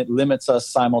up and it limits us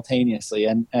simultaneously.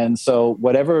 And so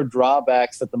whatever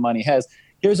drawbacks that the money has,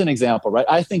 here's an example, right?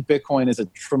 I think Bitcoin is a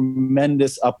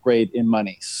tremendous upgrade in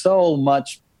money, so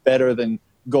much better than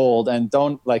gold. And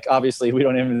obviously we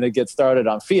don't even get started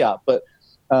on fiat, but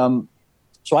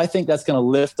so I think that's going to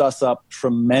lift us up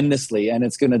tremendously, and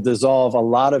it's going to dissolve a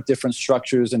lot of different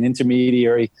structures and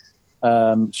intermediary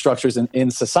structures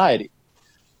in society.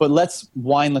 But let's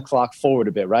wind the clock forward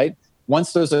a bit, right?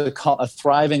 Once there's a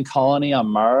thriving colony on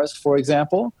Mars, for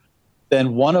example,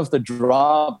 then one of the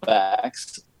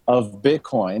drawbacks of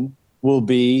Bitcoin will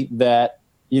be that,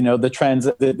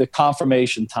 the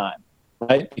confirmation time,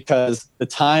 right? Because the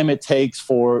time it takes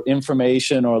for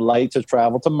information or light to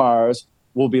travel to Mars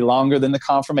will be longer than the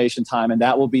confirmation time, and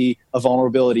that will be a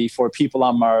vulnerability for people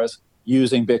on Mars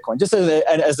using Bitcoin, just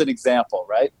as an example,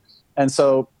 right? And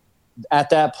so at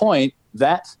that point,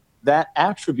 that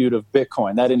attribute of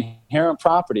Bitcoin, that inherent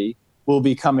property, will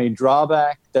become a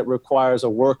drawback that requires a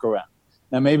workaround.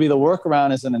 Now, maybe the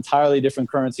workaround is an entirely different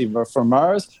currency for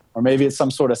Mars, or maybe it's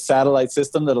some sort of satellite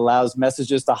system that allows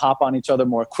messages to hop on each other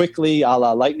more quickly, a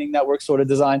la Lightning Network sort of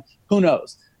design. Who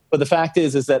knows? But the fact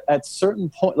is that at certain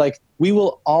point, we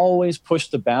will always push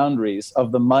the boundaries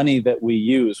of the money that we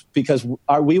use, because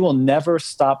we will never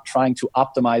stop trying to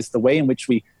optimize the way in which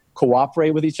we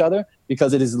cooperate with each other,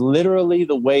 because it is literally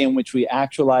the way in which we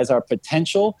actualize our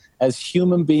potential as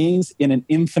human beings in an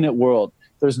infinite world.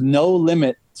 There's no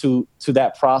limit to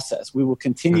that process. We will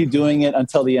continue doing it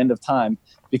until the end of time,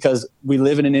 because we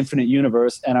live in an infinite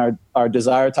universe, and our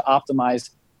desire to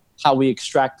optimize how we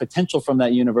extract potential from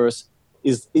that universe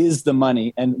is the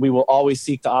money, and we will always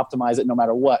seek to optimize it no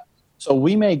matter what. So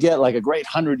we may get like a great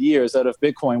 100 years out of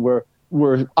Bitcoin where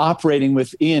we're operating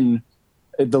within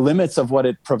the limits of what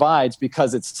it provides,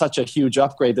 because it's such a huge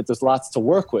upgrade that there's lots to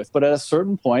work with. But at a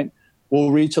certain point,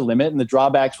 we'll reach a limit and the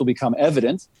drawbacks will become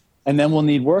evident, and then we'll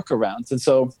need workarounds. And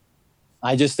so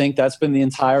I just think that's been the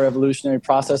entire evolutionary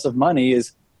process of money,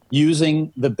 is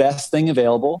using the best thing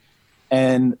available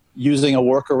and using a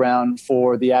workaround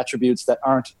for the attributes that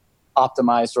aren't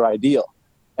optimized or ideal.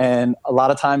 And a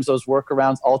lot of times those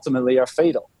workarounds ultimately are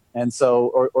fatal, and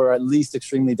so or at least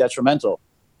extremely detrimental.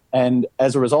 And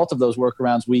as a result of those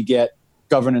workarounds, we get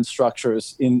governance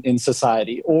structures in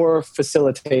society, or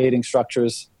facilitating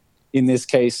structures, in this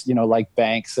case, like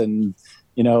banks and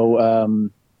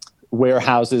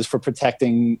warehouses for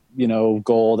protecting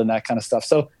gold and that kind of stuff.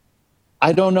 So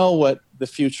I don't know what the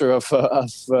future of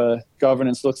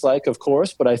governance looks like, of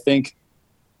course, but I think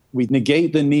we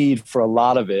negate the need for a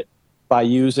lot of it by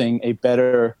using a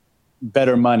better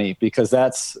money, because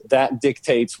that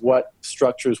dictates what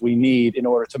structures we need in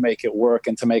order to make it work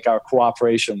and to make our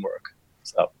cooperation work.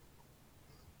 So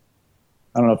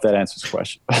I don't know if that answers the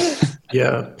question.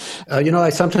 Yeah. I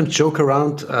sometimes joke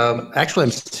around. Actually,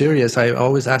 I'm serious. I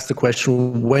always ask the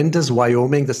question, when does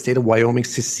the state of Wyoming,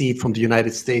 secede from the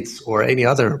United States or any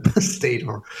other state?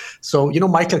 So,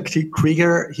 Michael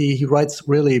Krieger, he writes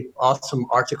really awesome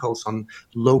articles on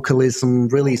localism,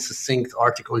 really succinct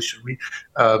articles. You should read.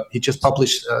 He just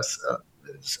published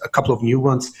a couple of new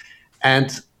ones.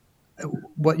 And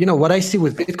what I see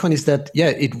with Bitcoin is that,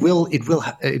 it will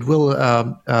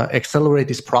accelerate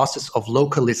this process of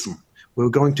localism. We're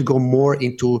going to go more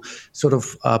into sort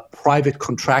of private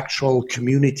contractual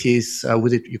communities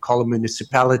with it. You call them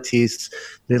municipalities,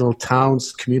 little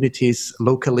towns, communities,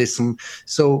 localism.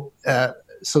 So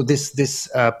this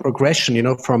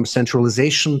progression, from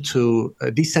centralization to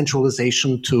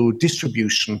decentralization to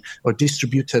distribution or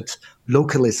distributed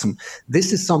localism.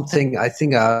 This is something I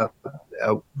think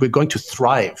we're going to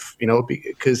thrive,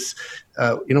 because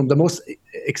the most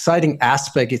exciting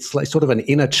aspect, it's like sort of an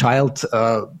inner child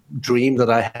dream that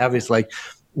I have, is like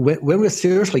when we're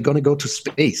seriously going to go to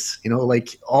space,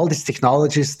 like all these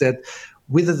technologies that,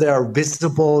 whether they are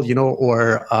visible,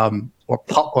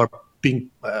 or being,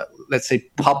 let's say,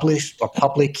 published or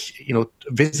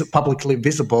publicly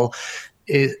visible,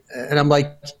 and I'm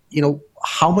like,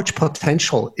 how much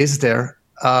potential is there,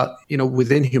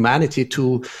 within humanity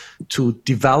to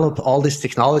develop all these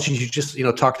technologies? You just,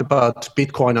 talked about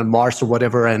Bitcoin on Mars or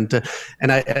whatever, and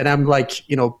I'm like,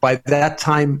 by that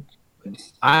time,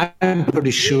 I'm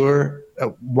pretty sure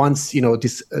once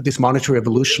this monetary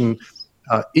revolution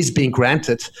is being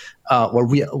granted, or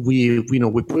we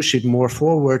push it more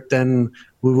forward, then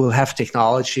we will have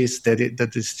technologies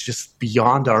that is just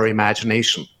beyond our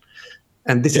imagination,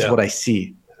 and this is what I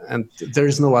see, and there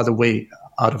is no other way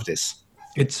out of this.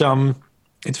 It's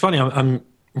funny. I'm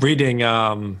reading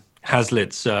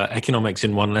Hazlitt's Economics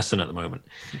in One Lesson at the moment,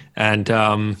 and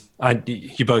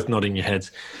you're both nodding your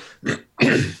heads.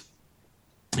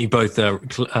 You both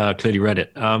clearly read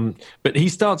it, but he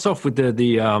starts off with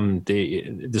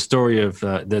the story of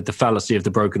the fallacy of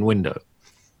the broken window,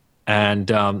 and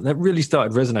that really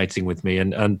started resonating with me.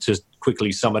 And just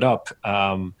quickly sum it up,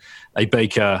 a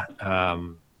baker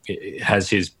has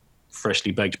his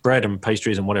freshly baked bread and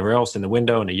pastries and whatever else in the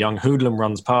window, and a young hoodlum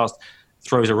runs past,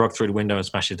 throws a rock through the window and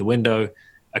smashes the window.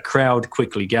 A crowd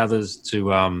quickly gathers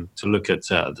to look at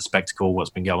the spectacle, what's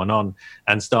been going on,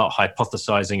 and start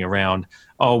hypothesizing around,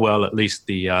 oh, well, at least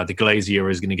the glazier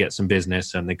is going to get some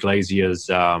business, and the glazier's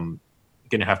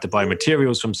going to have to buy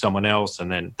materials from someone else,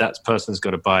 and then that person's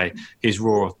got to buy his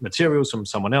raw materials from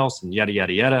someone else, and yada,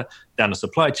 yada, yada. Down the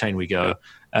supply chain we go.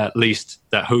 At least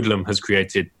that hoodlum has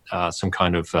created some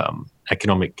kind of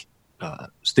economic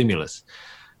stimulus,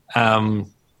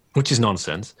 which is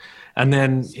nonsense. And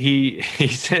then he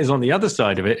says on the other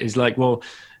side of it, he's like, well,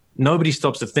 nobody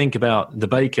stops to think about the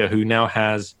baker who now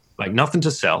has like nothing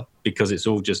to sell because it's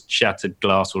all just shattered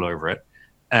glass all over it.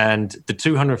 And the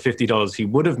 $250 he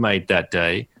would have made that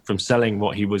day from selling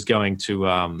what he was going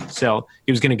to sell,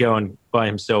 he was going to go and buy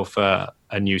himself a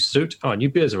new suit. Oh, a new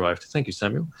beer's arrived. Thank you,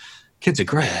 Samuel. Kids are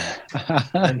great.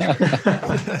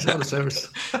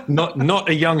 Not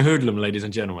a young hoodlum, ladies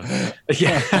and gentlemen.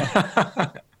 Yeah.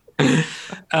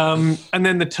 And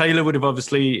then the tailor would have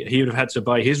he would have had to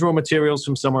buy his raw materials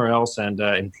from somewhere else and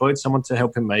employed someone to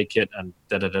help him make it, and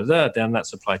down that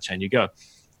supply chain you go.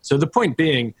 So the point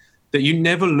being that you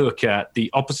never look at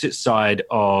the opposite side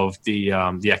of the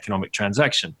economic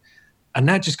transaction. And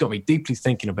that just got me deeply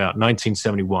thinking about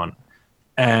 1971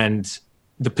 and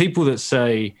the people that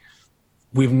say,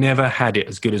 we've never had it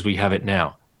as good as we have it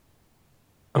now.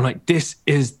 I'm like, this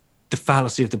is the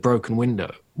fallacy of the broken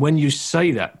window. When you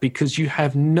say that, because you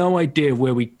have no idea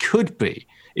where we could be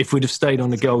if we'd have stayed on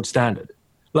the gold standard.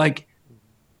 Like,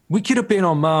 we could have been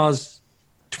on Mars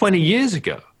 20 years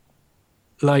ago.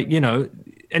 Like,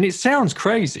 and it sounds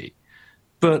crazy,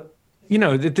 but,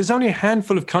 there's only a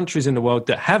handful of countries in the world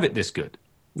that have it this good,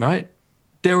 right?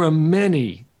 There are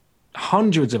many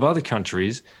hundreds of other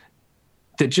countries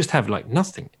that just have like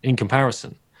nothing in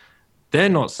comparison. They're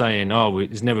not saying, oh,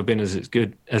 it's never been as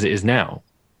good as it is now.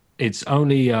 It's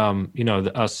only,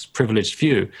 us privileged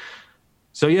few.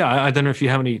 So, yeah, I don't know if you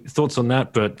have any thoughts on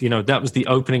that, but, that was the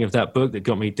opening of that book that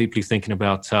got me deeply thinking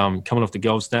about coming off the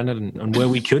gold standard and where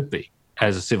we could be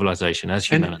as a civilization, as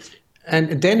humanity.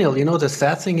 And Daniel, the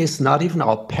sad thing is not even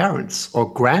our parents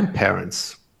or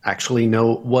grandparents actually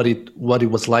know what it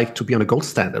was like to be on a gold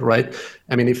standard, right?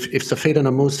 I mean, if Safed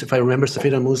Ammous, if I remember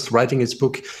Safed Ammous writing his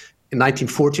book in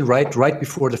 1914, right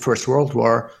before the First World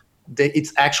War,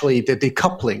 it's actually the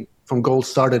decoupling from gold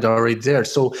started already there.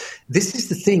 So this is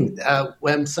the thing.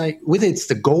 When I'm saying whether it's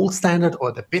the gold standard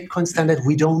or the Bitcoin standard,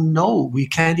 we don't know. We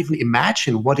can't even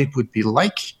imagine what it would be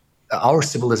like, our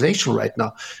civilization right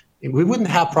now. We wouldn't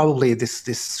have probably this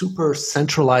super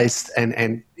centralized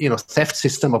and theft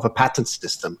system of a patent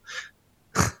system.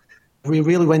 We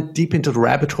really went deep into the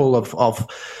rabbit hole of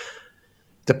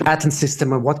the patent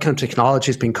system and what kind of technology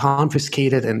is being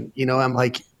confiscated. And, I'm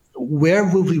like, where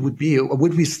would we be?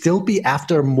 Would we still be,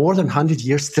 after more than 100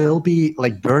 years, still be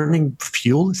like burning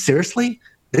fuel? Seriously?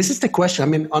 This is the question. I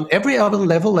mean, on every other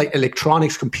level, like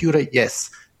electronics, computer,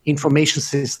 yes. Information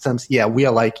systems, yeah, we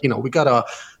are like, we got a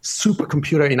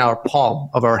supercomputer in our palm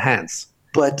of our hands.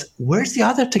 But where's the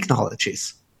other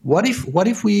technologies? What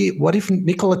if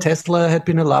Nikola Tesla had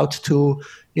been allowed to,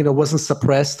 wasn't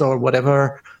suppressed or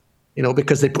whatever,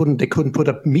 because they couldn't put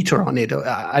a meter on it.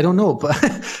 I don't know, but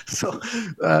so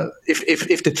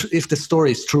if the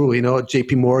story is true,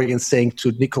 J.P. Morgan saying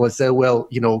to Nikola, well,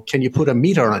 can you put a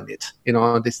meter on it,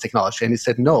 on this technology? And he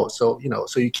said no. So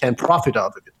so you can't profit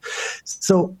out of it.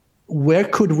 So where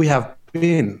could we have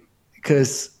been?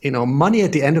 because, money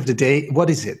at the end of the day, what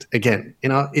is it? Again,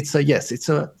 it's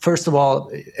first of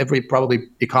all, every probably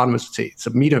economist would say it's a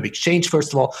medium of exchange,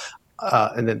 first of all,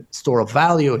 and then store of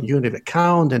value and unit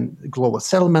account and global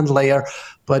settlement layer.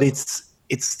 But it's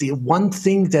the one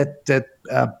thing that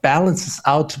balances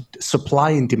out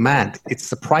supply and demand. It's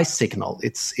the price signal.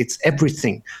 It's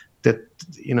everything. That,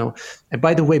 and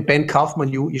by the way, Ben Kaufman,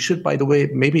 you should, by the way,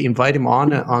 maybe invite him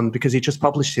on because he just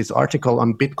published his article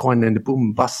on Bitcoin and the boom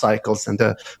and bust cycles and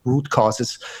the root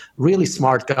causes. Really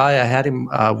smart guy.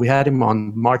 We had him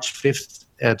on March 5th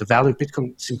at the Value of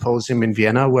Bitcoin Symposium in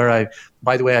Vienna, where I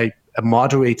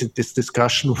moderated this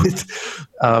discussion with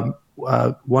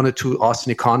one or two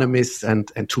Austrian economists and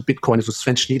two Bitcoiners, with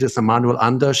Sven Schnieders and Manuel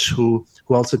Anders, who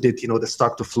also did, the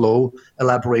stock to flow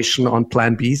elaboration on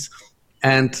Plan Bs.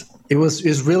 And it was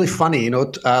really funny,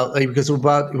 because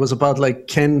it was about like,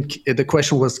 the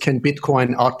question was, can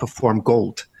Bitcoin outperform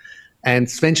gold? And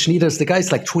Sven Schnieders, the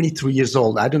guy's like 23 years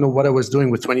old. I don't know what I was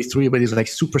doing with 23, but he's like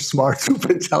super smart,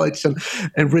 super intelligent,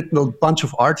 and written a bunch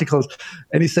of articles.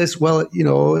 And he says, well,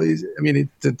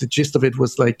 the gist of it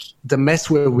was like, the mess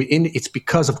where we're in, it's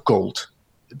because of gold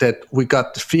that we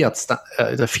got the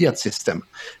fiat system,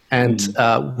 and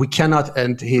we cannot.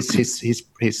 And his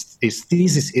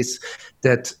thesis is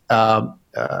that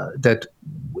that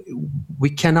we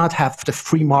cannot have the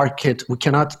free market. We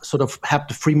cannot sort of have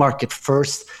the free market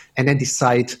first and then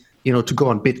decide, to go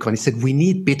on Bitcoin. He said we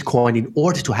need Bitcoin in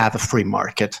order to have a free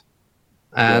market,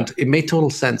 and it made total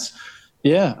sense.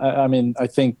 Yeah, I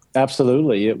think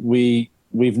absolutely.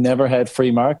 We've never had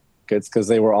free markets because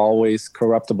they were always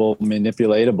corruptible,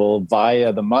 manipulatable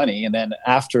via the money, and then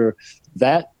after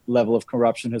that level of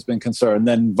corruption has been concerned,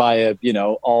 then via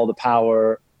all the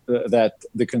power that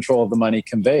the control of the money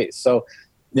conveys. So,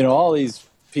 all these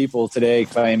people today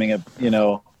claiming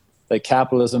that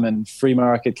capitalism and free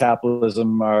market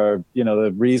capitalism are,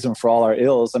 the reason for all our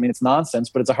ills. It's nonsense,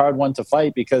 but it's a hard one to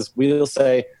fight, because we'll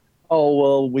say, oh,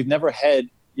 well, we've never had,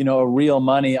 a real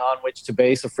money on which to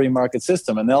base a free market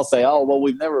system. And they'll say, oh, well,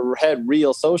 we've never had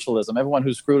real socialism. Everyone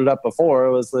who screwed it up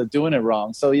before was doing it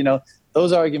wrong. So,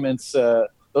 those arguments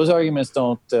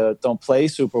don't play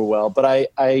super well. But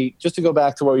I just to go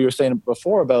back to what you were saying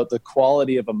before about the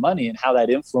quality of a money and how that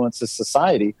influences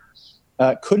society,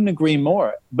 couldn't agree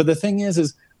more. But the thing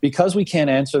is because we can't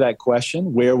answer that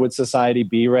question, where would society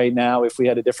be right now if we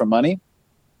had a different money?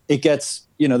 It gets,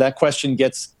 that question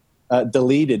gets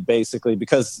deleted basically,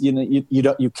 because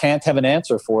you can't have an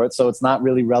answer for it, so it's not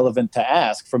really relevant to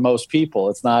ask for most people.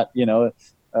 It's not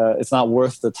it's not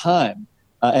worth the time,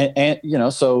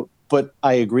 But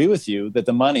I agree with you that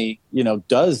the money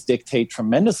does dictate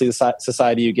tremendously the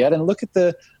society you get. And look at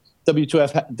the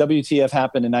WTF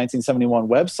happened in 1971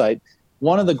 website.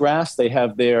 One of the graphs they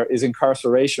have there is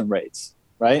incarceration rates,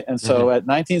 right? And so at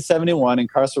 1971,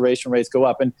 incarceration rates go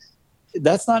up. And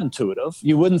that's not intuitive.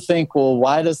 You wouldn't think, well,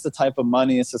 why does the type of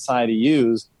money in society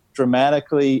use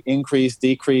dramatically increase,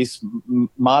 decrease,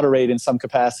 moderate in some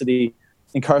capacity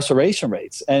incarceration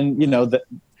rates? And,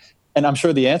 and I'm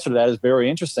sure the answer to that is very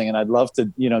interesting, and I'd love to,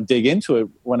 dig into it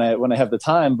when I have the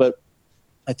time. But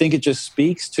I think it just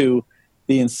speaks to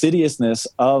the insidiousness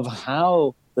of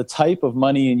how the type of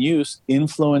money in use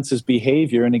influences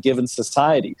behavior in a given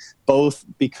society, both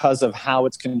because of how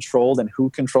it's controlled and who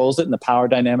controls it and the power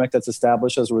dynamic that's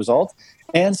established as a result,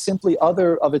 and simply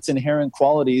other of its inherent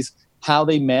qualities, how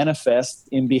they manifest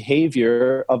in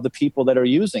behavior of the people that are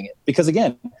using it. Because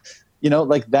again,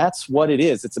 that's what it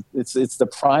is. It's the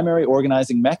primary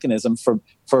organizing mechanism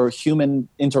for human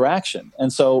interaction.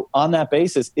 And so on that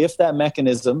basis, if that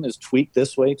mechanism is tweaked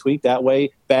this way, tweaked that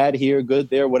way, bad here, good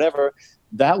there, whatever,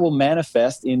 that will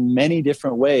manifest in many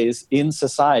different ways in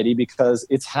society, because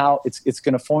it's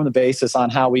going to form the basis on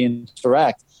how we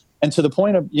interact. And to the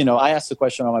point of, I ask the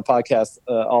question on my podcast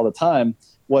all the time,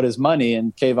 what is money?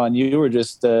 And Kayvon, you were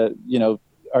just,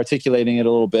 articulating it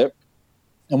a little bit.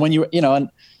 And when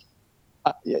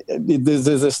there's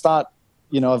this thought,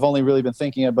 I've only really been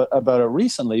thinking about it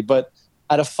recently, but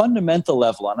at a fundamental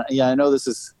level, and I know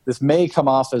this may come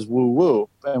off as woo-woo,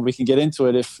 and we can get into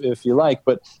it if you like,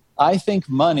 but I think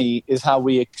money is how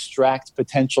we extract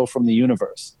potential from the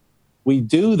universe. We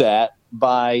do that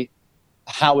by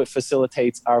how it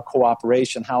facilitates our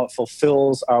cooperation, how it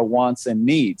fulfills our wants and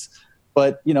needs.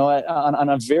 But, on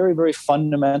a very, very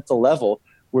fundamental level,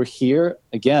 we're here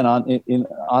again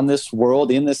on this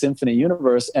world, in this infinite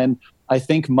universe. And I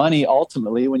think money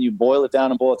ultimately, when you boil it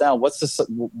down, what's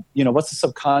the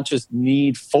subconscious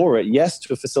need for it? Yes,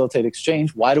 to facilitate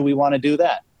exchange. Why do we want to do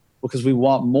that? Because we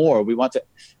want more. We want to,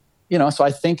 so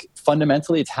I think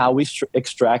fundamentally it's how we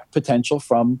extract potential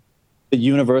from the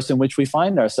universe in which we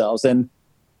find ourselves. And,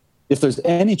 if there's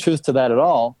any truth to that at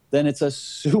all, then it's a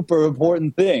super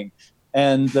important thing.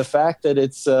 And the fact that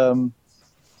it's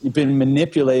been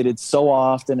manipulated so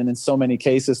often and in so many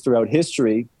cases throughout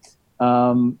history,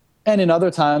 and in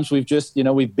other times we've just,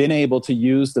 we've been able to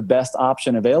use the best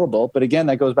option available. But again,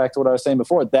 that goes back to what I was saying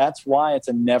before. That's why it's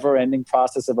a never-ending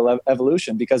process of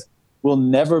evolution, because we'll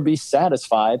never be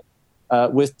satisfied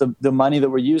with the money that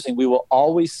we're using. We will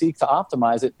always seek to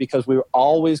optimize it because we're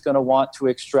always going to want to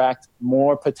extract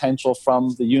more potential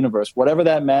from the universe, whatever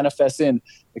that manifests in,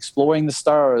 exploring the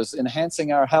stars,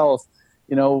 enhancing our health,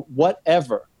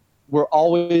 whatever. We're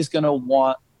always going to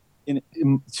want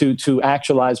to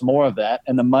actualize more of that.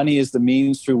 And the money is the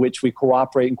means through which we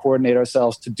cooperate and coordinate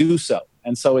ourselves to do so.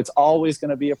 And so it's always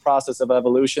going to be a process of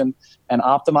evolution and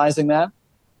optimizing that.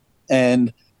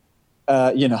 And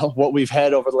what we've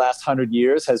had over the last 100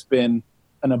 years has been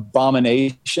an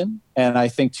abomination. And I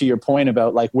think to your point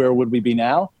about where would we be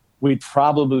now, we'd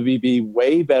probably be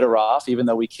way better off, even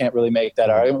though we can't really make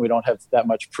that argument. We don't have that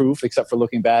much proof except for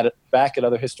looking back at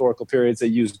other historical periods that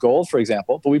used gold, for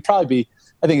example. But we'd probably be,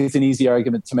 I think it's an easy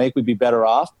argument to make, we'd be better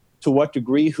off. To what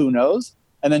degree, who knows?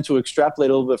 And then to extrapolate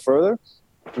a little bit further,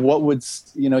 what would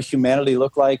humanity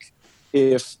look like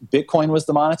if Bitcoin was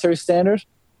the monetary standard?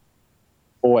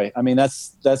 Boy, I mean,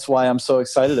 that's why I'm so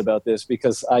excited about this,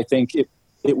 because I think it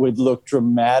would look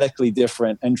dramatically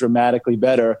different and dramatically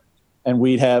better. And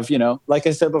we'd have, like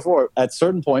I said before, at a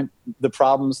certain point, the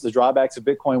drawbacks of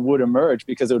Bitcoin would emerge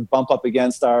because it would bump up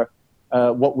against our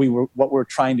what we're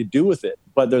trying to do with it.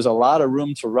 But there's a lot of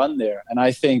room to run there, and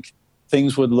I think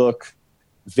things would look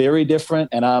very different.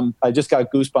 And I just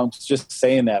got goosebumps just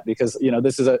saying that, because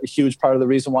this is a huge part of the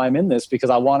reason why I'm in this, because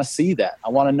I want to see that. I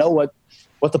want to know what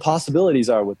the possibilities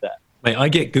are with that. Mate, I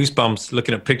get goosebumps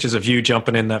looking at pictures of you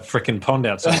jumping in that freaking pond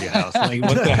outside your house.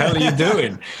 What the hell are you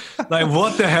doing?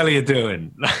 What the hell are you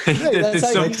doing?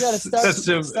 That's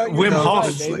Wim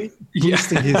Hof.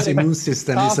 Boosting his immune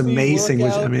system is amazing.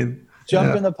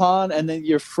 Jump in the pond, and then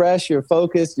you're fresh, you're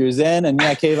focused, you're zen, and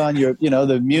Kayvon, you're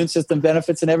the immune system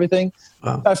benefits and everything.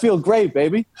 Wow. I feel great,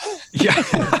 baby. Yeah,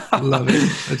 love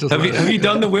it. Have you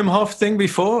done the Wim Hof thing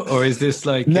before, or is this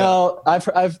No,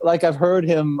 I've heard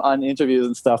him on interviews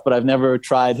and stuff, but I've never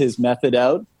tried his method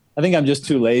out. I think I'm just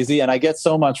too lazy, and I get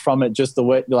so much from it. Just the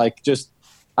way,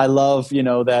 I love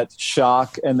that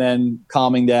shock, and then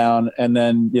calming down, and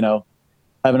then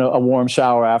having a warm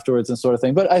shower afterwards and sort of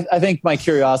thing. But I think my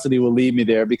curiosity will lead me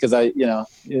there, because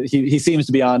he seems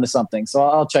to be on to something. So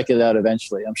I'll check it out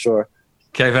eventually, I'm sure.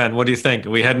 Kayvon, what do you think?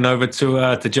 Are we heading over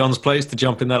to John's place to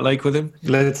jump in that lake with him?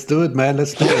 Let's do it, man.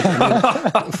 Let's do it.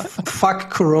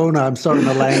 Fuck Corona. I'm sorry,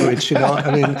 my language.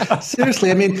 Seriously.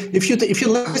 If you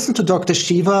listen to Dr.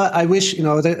 Shiva, I wish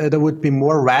there would be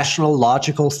more rational,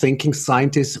 logical thinking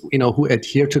scientists who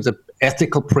adhere to the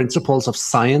ethical principles of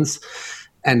science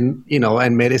and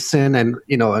medicine, and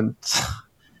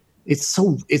it's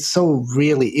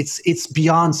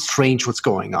beyond strange what's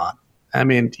going on.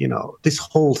 This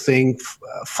whole thing,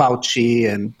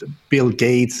 Fauci and Bill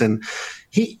Gates, and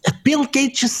Bill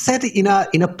Gates just said in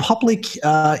a public,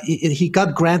 he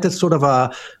got granted sort of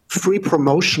a free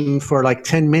promotion for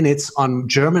 10 minutes on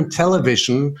German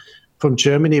television from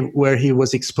Germany, where he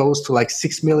was exposed to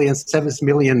 6 million, 7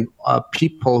 million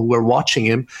people who were watching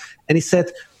him, and he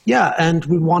said, yeah, and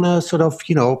we want to sort of,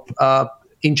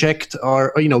 inject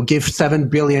or give 7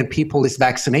 billion people this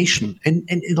vaccination. And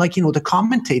the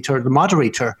commentator, the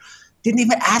moderator, didn't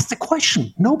even ask the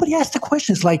question. Nobody asked the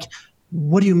question. It's like,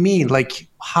 what do you mean?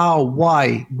 How,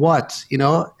 why, what?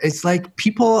 It's like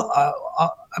people, I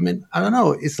don't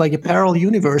know. It's like a parallel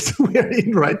universe we're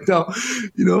in right now,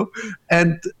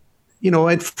 and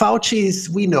and Fauci is,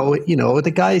 we know,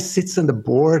 the guy sits on the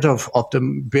board of the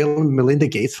Bill and Melinda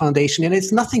Gates Foundation, and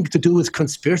it's nothing to do with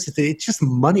conspiracy. It's just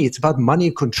money. It's about money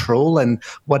control and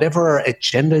whatever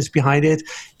agenda is behind it.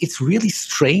 It's really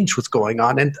strange what's going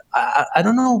on. And I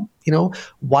don't know,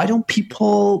 why don't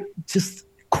people just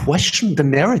question the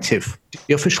narrative,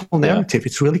 the official narrative? Yeah.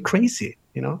 It's really crazy.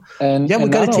 And we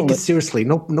got to take it seriously.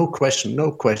 No question.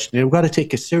 We got to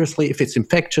take it seriously. If it's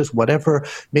infectious, whatever,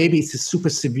 maybe it's a super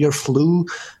severe flu,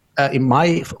 in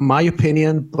my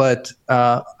opinion. But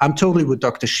I'm totally with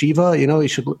Dr. Shiva. You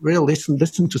should really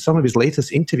listen to some of his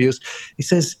latest interviews. He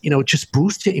says, just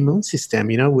boost your immune system.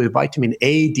 With vitamin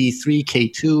A, D3,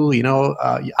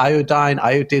 K2. Iodine,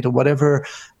 iodide, or whatever.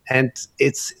 And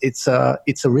it's a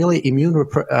really immune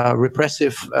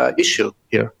repressive issue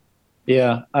here.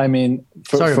 Yeah,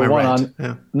 Sorry, for one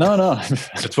rant. No,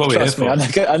 that's what we're here for.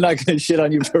 I'm not going to shit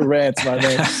on you for rants, my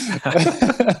man.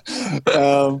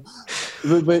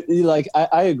 but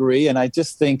I agree, and I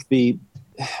just think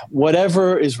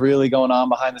whatever is really going on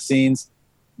behind the scenes,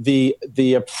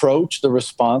 the approach, the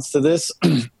response to this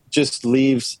just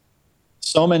leaves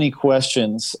so many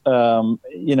questions.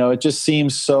 It just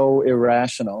seems so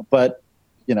irrational. But,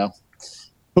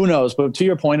 who knows? But to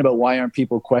your point about why aren't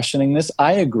people questioning this,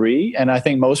 I agree. And I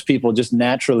think most people just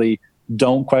naturally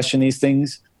don't question these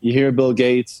things. You hear Bill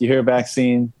Gates, you hear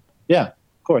vaccine. Yeah,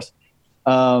 of course.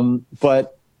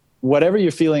 But whatever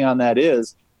your feeling on that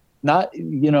is, not,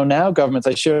 now governments,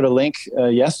 I shared a link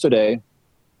yesterday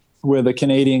where the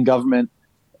Canadian government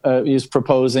is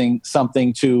proposing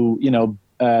something to,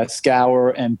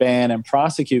 scour and ban and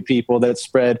prosecute people that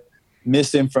spread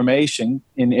misinformation,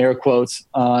 in air quotes,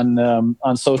 on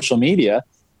social media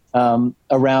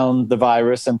around the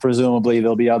virus, and presumably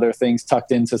there'll be other things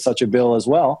tucked into such a bill as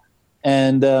well.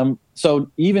 And so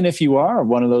even if you are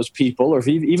one of those people, or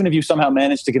even if you somehow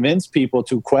manage to convince people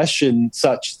to question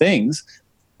such things,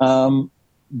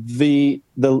 they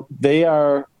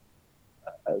are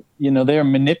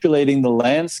manipulating the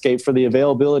landscape for the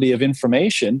availability of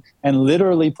information and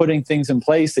literally putting things in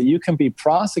place that you can be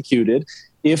prosecuted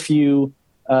if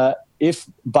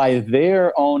by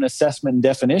their own assessment and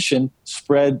definition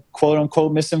spread quote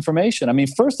unquote misinformation. I mean,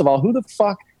 first of all, who the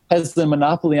fuck has the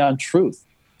monopoly on truth?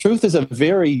 Truth is a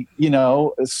very,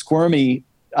 squirmy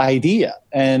idea,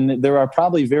 and there are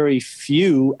probably very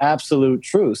few absolute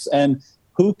truths. And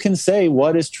who can say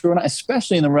what is true or not,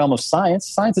 especially in the realm of science?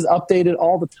 Science is updated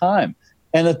all the time.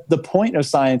 And the point of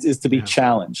science is to be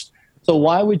challenged. So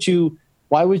why would you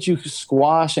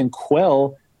squash and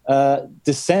quell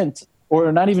dissent,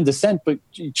 or not even dissent, but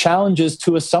challenges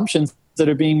to assumptions that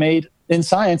are being made in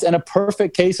science? And a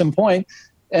perfect case in point,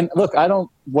 and look,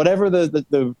 whatever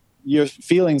your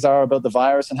feelings are about the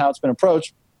virus and how it's been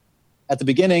approached, at the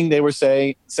beginning they were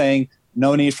saying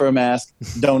no need for a mask,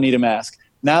 don't need a mask.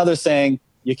 Now they're saying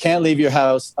you can't leave your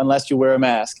house unless you wear a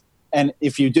mask. And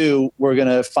if you do, we're going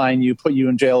to fine you, put you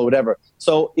in jail or whatever.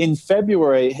 So in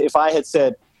February, if I had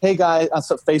said, hey guys, on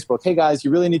Facebook, hey guys, you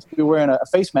really need to be wearing a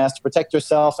face mask to protect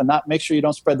yourself and not make sure you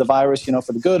don't spread the virus,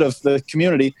 for the good of the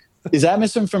community. Is that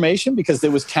misinformation because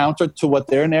it was counter to what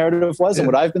their narrative was? And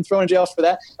would I have been thrown in jail for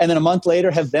that? And then a month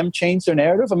later have them change their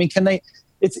narrative? I mean,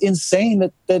 it's insane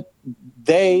that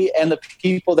they and the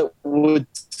people that would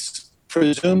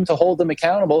presume to hold them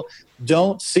accountable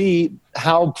don't see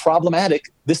how problematic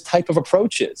this type of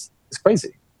approach is. It's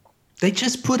crazy. They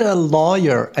just put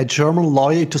a German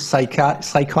lawyer to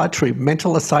psychiatry,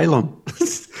 mental asylum,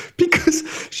 because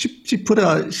she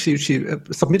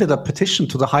submitted a petition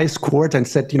to the highest court and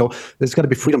said, there's got to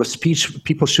be freedom of speech.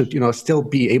 People should, still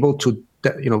be able to,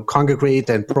 congregate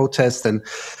and protest. And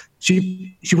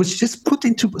she was just put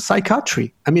into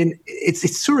psychiatry. I mean, it's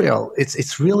surreal.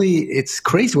 It's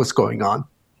crazy what's going on.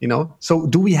 So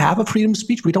do we have a freedom of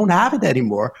speech? We don't have it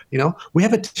anymore. We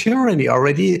have a tyranny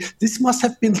already. This must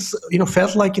have been,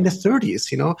 felt like in the 30s,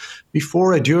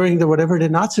 before or during the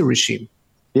Nazi regime.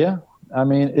 Yeah. I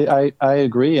mean, I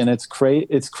agree. And it's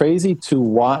crazy to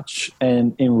watch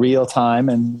and in real time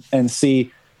and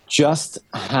see just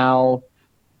how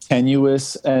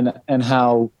tenuous and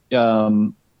how,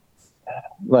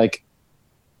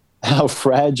 how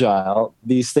fragile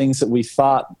these things that we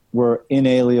thought were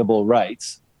inalienable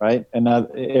rights, right? And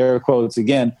air quotes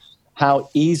again, how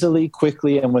easily,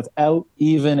 quickly, and without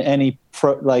even any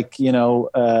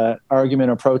argument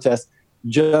or protest,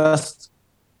 just,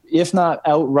 if not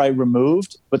outright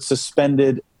removed, but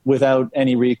suspended without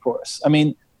any recourse. I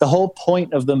mean, the whole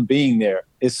point of them being there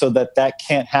is so that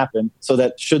can't happen, so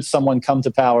that should someone come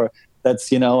to power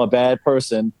that's, a bad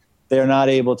person, they're not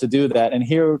able to do that. And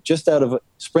here, just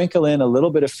sprinkle in a little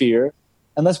bit of fear.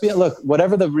 And look,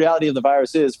 whatever the reality of the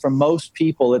virus is, for most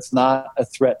people, it's not a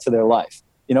threat to their life.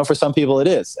 For some people it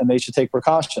is, and they should take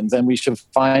precautions. And we should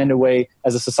find a way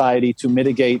as a society to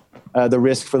mitigate the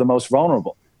risk for the most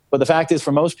vulnerable. But the fact is,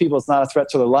 for most people, it's not a threat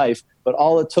to their life. But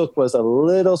all it took was a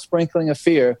little sprinkling of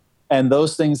fear. And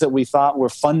those things that we thought were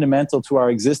fundamental to our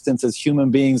existence as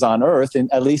human beings on Earth,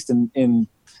 at least in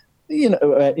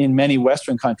many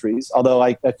Western countries, although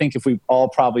I think if we all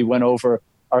probably went over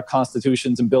our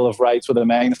constitutions and Bill of Rights with a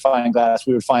magnifying glass,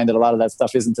 we would find that a lot of that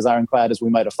stuff isn't as ironclad as we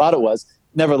might have thought it was.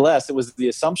 Nevertheless, it was the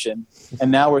assumption.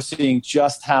 And now we're seeing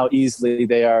just how easily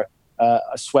they are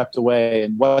swept away.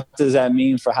 And what does that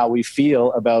mean for how we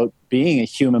feel about being a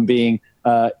human being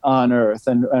on Earth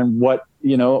and what,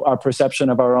 our perception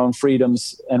of our own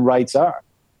freedoms and rights are?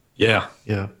 Yeah.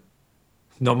 Yeah.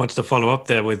 Not much to follow up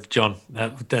there with, John.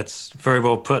 That's very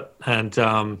well put. And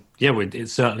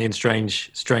it's certainly in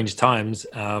strange times.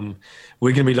 We're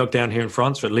going to be locked down here in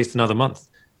France for at least another month.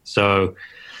 So,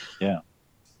 yeah.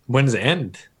 When does it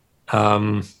end?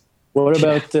 What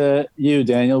about you,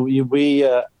 Daniel?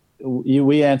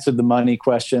 we answered the money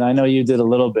question. I know you did a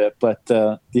little bit, but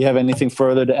do you have anything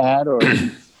further to add, or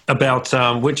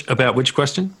about which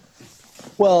question?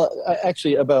 Well,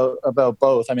 actually, about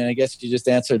both. I mean, I guess you just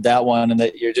answered that one, and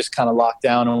that you're just kind of locked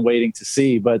down and waiting to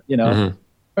see. But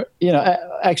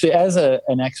actually, as an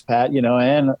expat,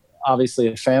 and obviously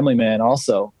a family man,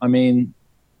 also. I mean,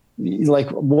 like,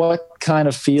 what kind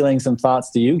of feelings and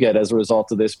thoughts do you get as a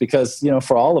result of this? Because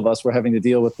for all of us, we're having to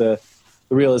deal with the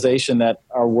realization that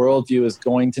our worldview is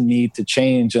going to need to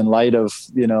change in light of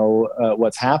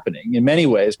what's happening in many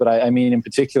ways. But I mean, in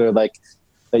particular, like,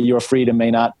 that your freedom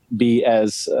may not be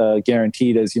as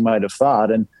guaranteed as you might have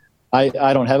thought. And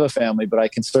I don't have a family, but I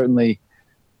can certainly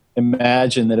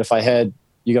imagine that if I had,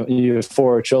 you have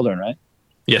 4 children, right?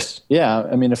 Yes. Yeah.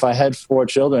 I mean, if I had 4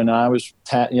 children and I was,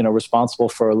 responsible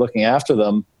for looking after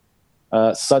them,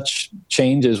 such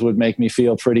changes would make me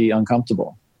feel pretty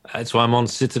uncomfortable. That's why I'm on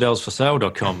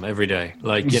citadelsforsale.com every day.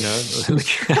 Like,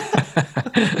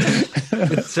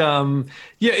 It's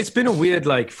it's been a weird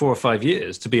 4 or 5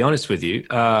 years, to be honest with you.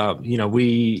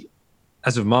 We,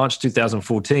 as of March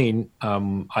 2014,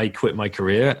 I quit my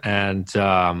career, and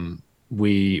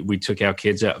we took our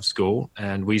kids out of school,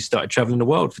 and we started traveling the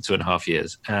world for 2.5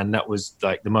 years. And that was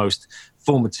like the most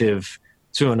formative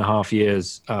 2.5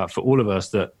 years for all of us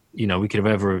that we could have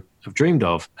ever have dreamed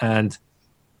of. And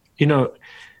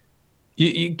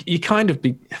you kind of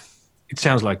be. It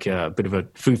sounds like a bit of a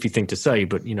foofy thing to say,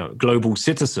 but, global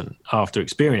citizen after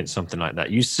experience something like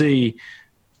that. You see,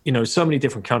 so many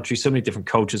different countries, so many different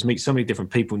cultures, meet so many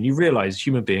different people, and you realize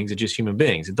human beings are just human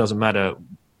beings. It doesn't matter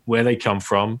where they come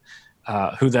from,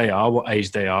 who they are, what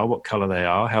age they are, what color they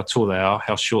are, how tall they are,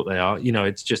 how short they are.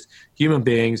 It's just human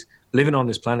beings living on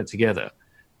this planet together.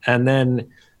 And then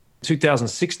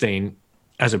 2016,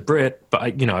 as a Brit, but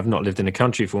I've not lived in a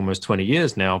country for almost 20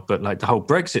 years now, but the whole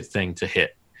Brexit thing to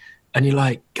hit. And you're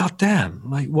like, God damn,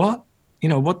 what?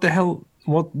 What the hell?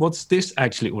 What's this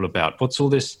actually all about? What's all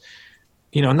this?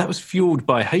 And that was fueled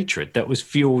by hatred. That was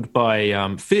fueled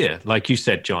by fear. Like you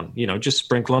said, John, just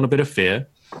sprinkle on a bit of fear.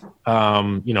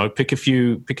 Pick a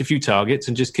few targets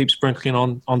and just keep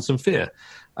sprinkling on some fear.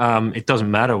 It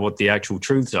doesn't matter what the actual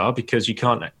truths are, because you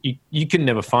can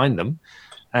never find them.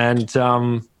 And,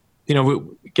 we're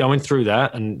going through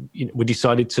that, and we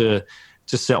decided to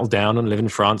settle down and live in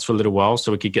France for a little while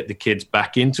so we could get the kids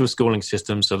back into a schooling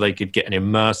system so they could get an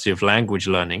immersive language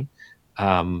learning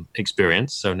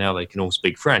experience. So now they can all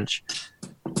speak French.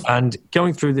 And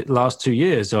going through the last 2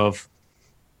 years of,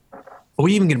 are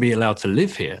we even going to be allowed to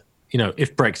live here?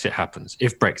 If Brexit happens,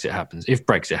 if Brexit happens.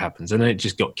 And then it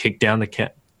just got kicked down they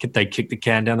kicked the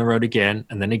can down the road again,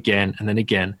 and then again, and then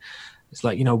again. It's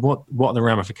like, what are the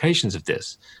ramifications of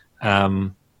this?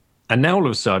 And now all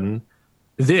of a sudden,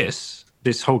 this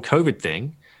whole COVID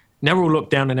thing, now we're all locked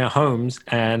down in our homes,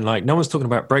 and no one's talking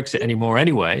about Brexit anymore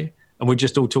anyway. And we're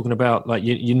just all talking about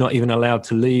you're not even allowed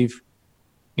to leave.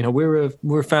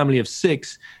 We're a family of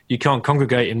 6. You can't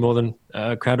congregate in more than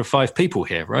a crowd of 5 people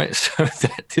here, right? So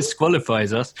that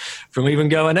disqualifies us from even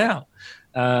going out.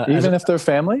 Even if they're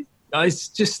family? It's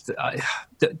just,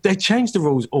 they change the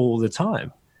rules all the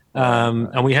time.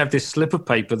 And we have this slip of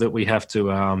paper that we have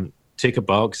to tick a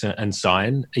box and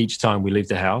sign each time we leave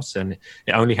the house, and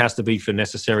it only has to be for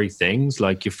necessary things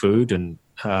like your food, and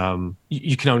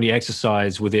you can only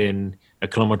exercise within a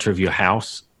kilometer of your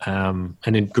house, and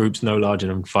in groups no larger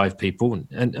than 5 people,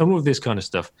 and all of this kind of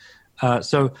stuff.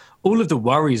 So all of the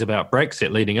worries about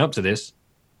Brexit leading up to this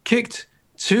kicked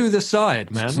to the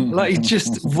side, man.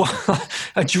 Just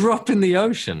a drop in the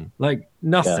ocean,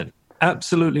 nothing,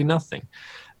 absolutely nothing.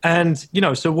 And,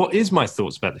 so what is my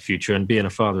thoughts about the future and being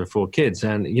a father of 4 kids?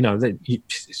 And,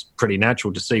 it's pretty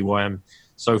natural to see why I'm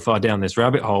so far down this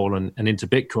rabbit hole and into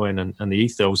Bitcoin and the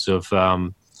ethos of,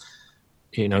 the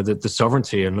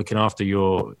sovereignty and looking after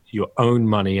your own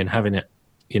money and having it,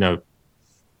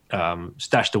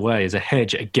 stashed away as a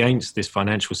hedge against this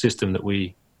financial system that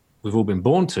we've all been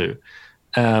born to.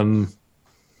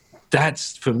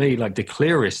 That's, for me, the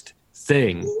clearest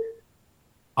thing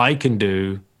I can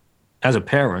do as a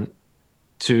parent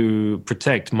to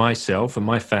protect myself and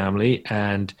my family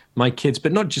and my kids,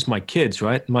 but not just my kids,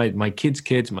 right? My kids'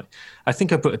 kids. I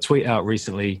think I put a tweet out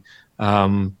recently.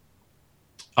 I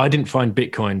didn't find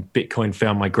Bitcoin. Bitcoin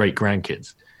found my great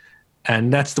grandkids,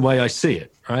 and that's the way I see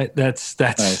it, right? That's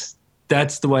nice.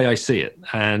 That's the way I see it.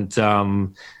 And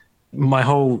my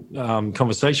whole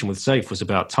conversation with Saif was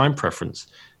about time preference,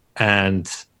 and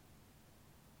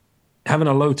having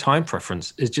a low time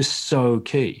preference is just so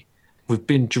key. We've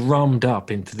been drummed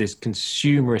up into this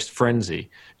consumerist frenzy.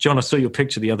 John, I saw your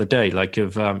picture the other day,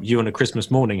 of you on a Christmas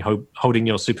morning holding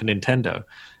your Super Nintendo.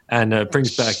 and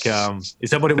brings back.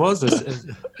 Is that what it was?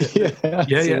 Yeah.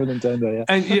 Nintendo, yeah.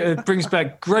 And it brings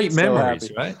back great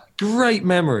memories, right? Great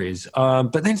memories.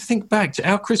 But then think back to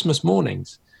our Christmas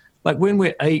mornings, like when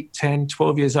we're 8, 10,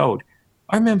 12 years old.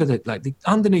 I remember that, like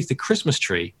underneath the Christmas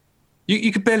tree,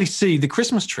 you could barely see the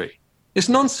Christmas tree. It's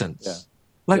nonsense. Yeah.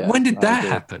 Like, when did that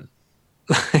happen?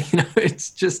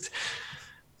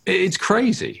 It's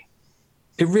crazy.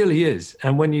 It really is.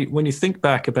 And when you think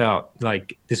back about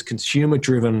like this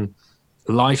consumer-driven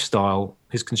lifestyle,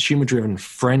 this consumer-driven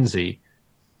frenzy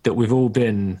that we've all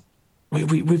been,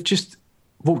 we've just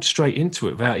walked straight into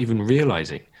it without even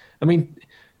realizing. I mean,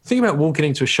 think about walking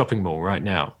into a shopping mall right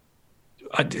now.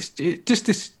 This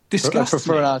disgusts I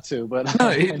prefer me. not to, but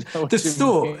no, the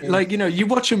thought, like, you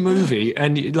watch a movie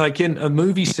and like in a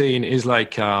movie scene is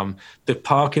like the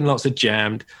parking lots are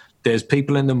jammed. There's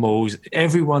people in the malls.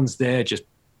 Everyone's there just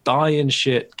buying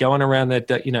shit, going around there.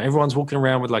 Everyone's walking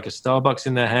around with like a Starbucks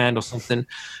in their hand or something.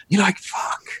 You're like,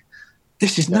 fuck,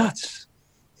 this is nuts.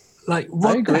 Like,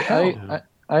 what the hell?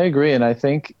 I agree. And I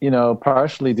think,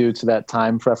 partially due to that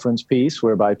time preference piece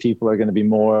whereby people are going to be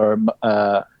more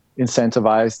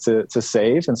incentivized to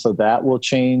save. And so that will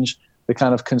change the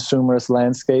kind of consumerist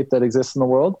landscape that exists in the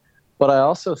world. But I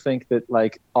also think that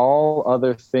like all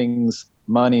other things,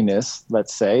 moneyness,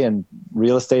 let's say, and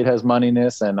real estate has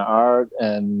moneyness and art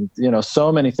and,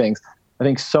 so many things. I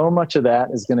think so much of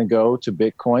that is going to go to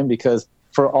Bitcoin because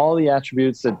for all the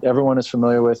attributes that everyone is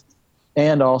familiar with,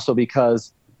 and also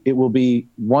because it will be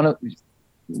one of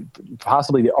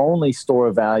possibly the only store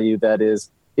of value that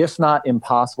is, if not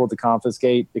impossible to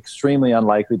confiscate, extremely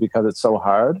unlikely because it's so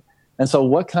hard. And so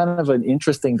what kind of an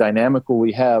interesting dynamic will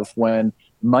we have when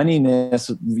moneyness,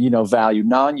 value,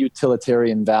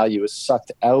 non-utilitarian value is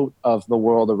sucked out of the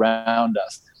world around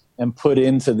us and put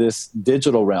into this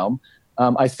digital realm?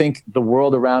 I think the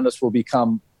world around us will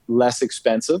become less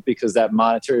expensive because that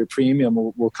monetary premium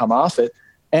will come off it.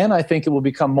 And I think it will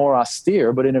become more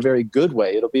austere, but in a very good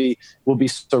way. We'll be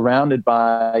surrounded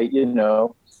by,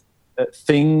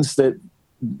 things that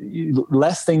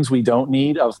less things we don't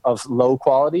need of low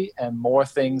quality and more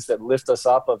things that lift us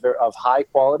up of high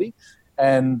quality.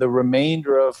 And the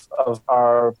remainder of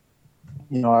our,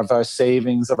 of our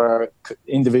savings, of our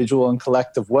individual and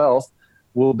collective wealth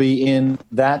will be in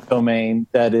that domain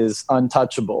that is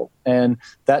untouchable. And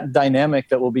that dynamic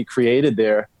that will be created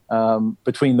there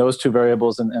between those two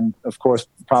variables and of course,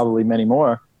 probably many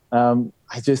more,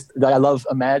 I love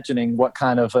imagining what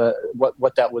kind of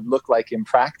what that would look like in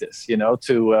practice,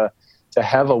 to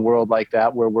have a world like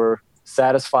that where we're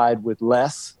satisfied with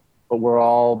less, but we're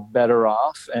all better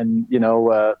off. And,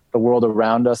 the world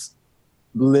around us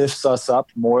lifts us up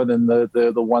more than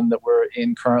the one that we're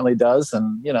in currently does.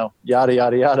 And, yada,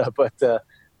 yada, yada. But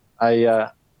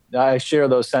I share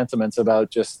those sentiments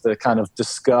about just the kind of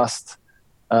disgust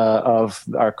of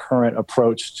our current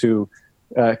approach to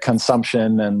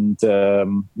consumption and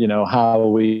how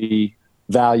we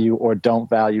value or don't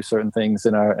value certain things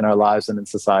in our lives and in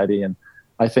society. And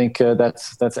I think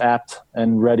that's apt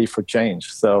and ready for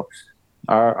change. So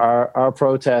our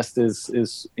protest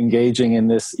is engaging in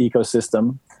this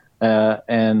ecosystem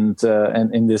and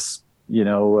in this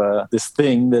this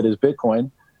thing that is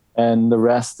Bitcoin, and the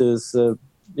rest is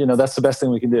that's the best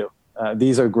thing we can do.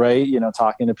 These are great,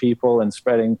 talking to people and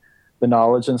spreading the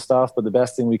knowledge and stuff. But the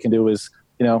best thing we can do is,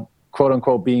 quote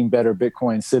unquote, being better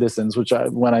Bitcoin citizens, which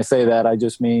when I say that, I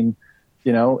just mean,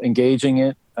 engaging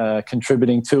it,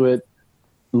 contributing to it,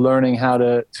 learning how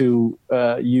to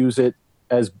use it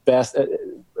as best,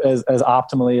 as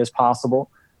optimally as possible.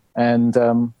 And,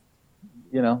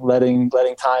 letting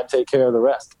time take care of the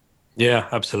rest. Yeah,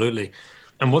 absolutely.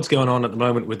 And what's going on at the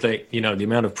moment with the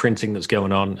amount of printing that's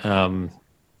going on,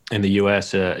 in the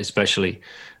US, especially,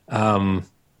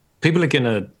 people are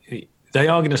going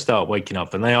to start waking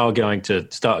up and they are going to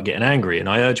start getting angry. And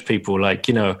I urge people, like,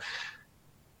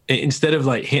 instead of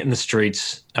like hitting the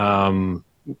streets,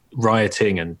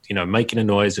 rioting and, making a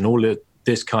noise and all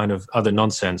this kind of other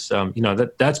nonsense,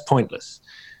 that's pointless.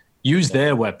 Use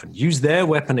their weapon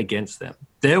against them.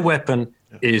 Their weapon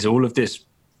is all of this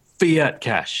fiat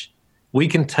cash. We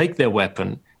can take their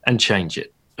weapon and change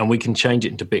it. And we can change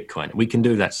it into Bitcoin. We can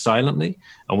do that silently,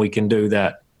 and we can do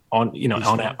that on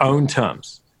our own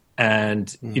terms.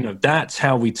 And that's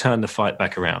how we turn the fight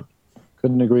back around.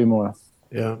 Couldn't agree more.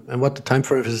 Yeah, and what the time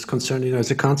frame is concerned,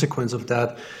 as a consequence of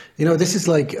that, this is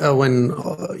like when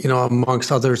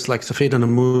amongst others, like Safed and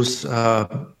Ammous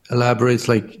elaborates,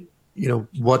 like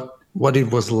what it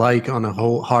was like on a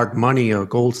whole hard money or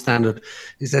gold standard,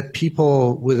 is that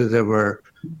people, whether they were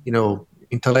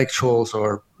intellectuals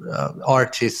or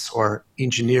artists or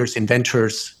engineers,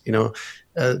 inventors,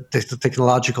 the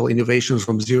technological innovations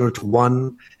from 0 to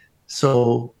 1.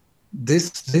 So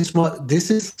this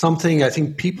is something I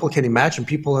think people can imagine.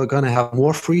 People are going to have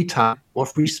more free time, more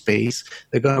free space.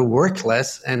 They're going to work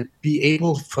less and be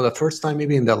able, for the first time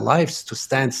maybe in their lives, to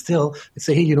stand still and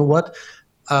say, hey, you know what?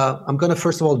 I'm going to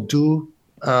first of all do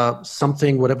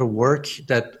something, whatever work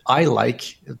that I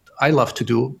love to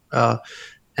do,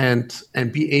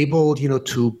 and be able,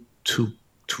 to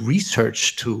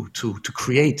research, to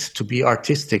create, to be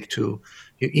artistic, to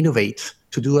innovate,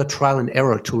 to do a trial and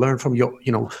error, to learn from your,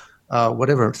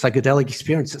 whatever psychedelic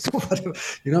experiences, whatever.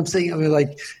 You know what I'm saying? I mean,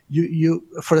 like you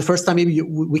for the first time, maybe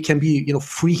we can be,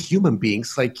 free human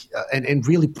beings, like and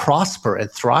really prosper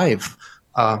and thrive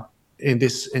in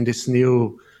this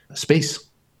new space.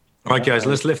 All right, guys,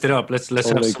 let's lift it up. Let's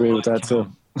totally agree with that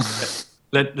too.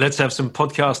 Let's have some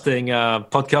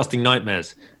podcasting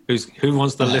nightmares. Who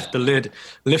wants to lift the lid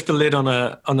on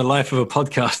the life of a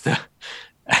podcaster?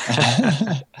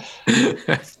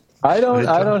 I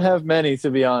don't have many,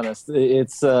 to be honest.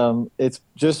 It's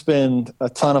just been a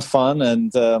ton of fun,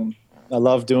 and I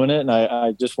love doing it, and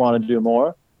I just want to do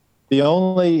more. The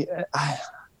only I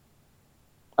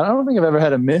don't think I've ever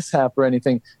had a mishap or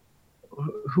anything.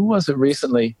 Who was it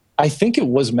recently? I think it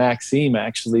was Maxime,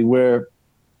 actually, where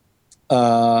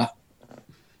I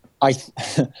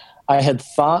had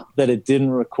thought that it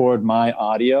didn't record my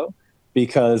audio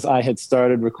because I had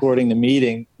started recording the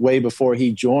meeting way before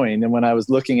he joined. And when I was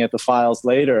looking at the files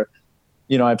later,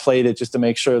 I played it just to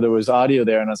make sure there was audio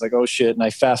there. And I was like, oh, shit. And I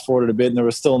fast forwarded a bit and there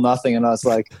was still nothing. And I was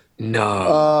like, no.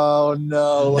 Oh,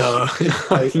 no.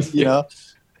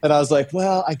 And I was like,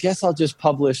 well, I guess I'll just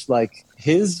publish like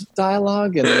his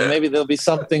dialogue and maybe there'll be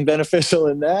something beneficial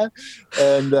in that.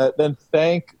 And then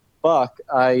thank fuck,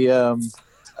 I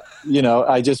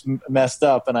just messed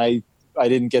up and I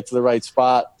didn't get to the right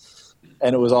spot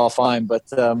and it was all fine.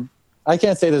 But I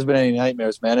can't say there's been any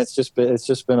nightmares, man. It's just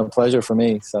been a pleasure for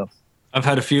me. So I've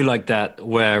had a few like that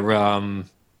where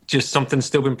just something's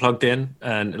still been plugged in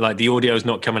and like the audio is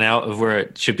not coming out of where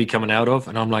it should be coming out of.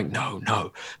 And I'm like, no,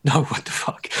 what the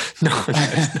fuck? No,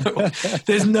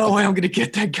 there's no way I'm going to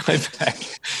get that guy back.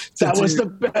 That was the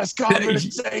best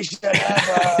conversation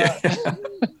ever.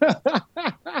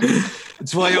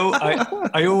 That's why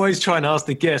I always try and ask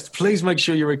the guest, please make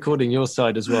sure you're recording your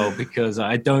side as well, because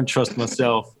I don't trust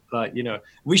myself. Like,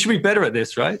 we should be better at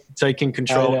this, right? Taking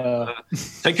control,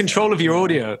 take control of your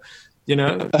audio.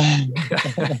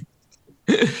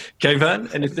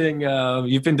 Kayvan, anything?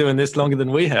 You've been doing this longer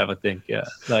than we have, I think. Yeah.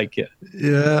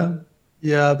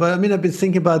 But I mean, I've been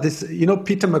thinking about this.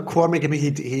 Peter McCormick. I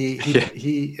mean,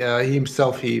 he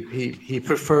himself he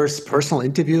prefers personal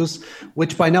interviews,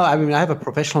 which by now, I mean, I have a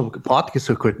professional podcast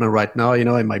equipment right now.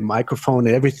 And my microphone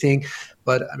and everything.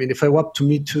 But I mean, if it were up to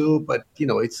me too, but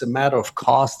it's a matter of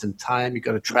cost and time. You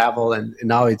got to travel, and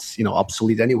now it's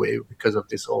obsolete anyway because of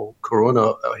this whole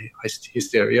Corona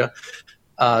hysteria.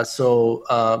 But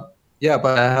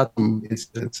I had some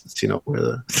instances, where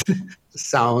the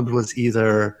sound was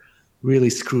either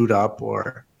really screwed up,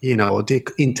 or the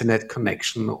internet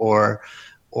connection, or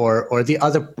the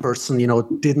other person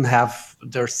didn't have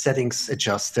their settings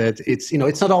adjusted. It's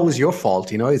it's not always your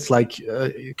fault. It's like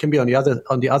it can be on the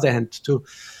other hand too.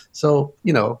 So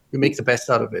you make the best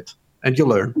out of it and you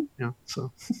learn.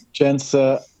 So gents,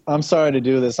 I'm sorry to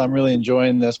do this. I'm really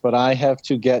enjoying this, but I have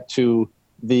to get to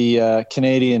the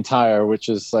Canadian Tire, which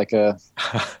is like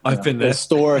I've been there. A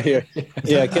store here.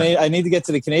 Yeah, I need to get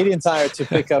to the Canadian Tire to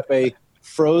pick up a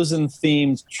Frozen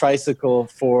themed tricycle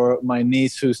for my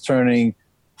niece who's turning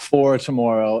 4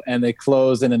 tomorrow, and they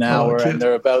close in an hour, and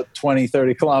they're about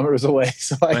 20-30 kilometers away.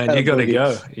 So man, you gotta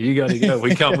go. We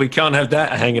can't have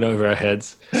that hanging over our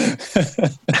heads.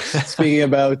 Speaking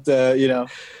about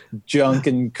junk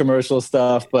and commercial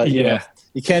stuff, but you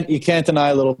can't deny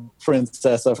a little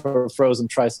princess of her Frozen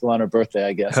tricycle on her birthday,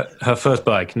 I guess. Her first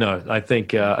bike. No, I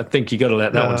think you got to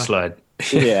let that one slide.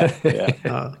 Yeah.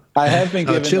 I have been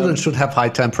given children should have high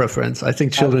time preference. I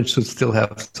think children should still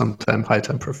have some high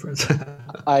time preference.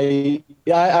 I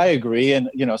agree, and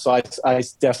so I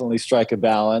definitely strike a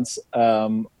balance.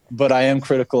 But I am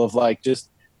critical of like just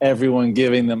everyone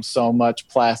giving them so much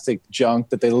plastic junk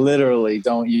that they literally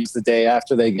don't use the day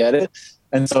after they get it.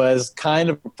 And so as kind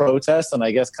of a protest, and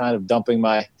I guess kind of dumping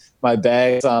my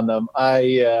bags on them,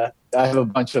 I have a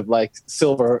bunch of like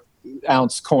silver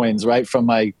ounce coins, right, from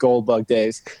my Gold Bug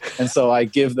days. And so I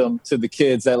give them to the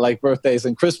kids at like birthdays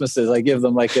and Christmases. I give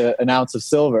them like an ounce of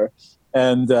silver.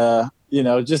 And,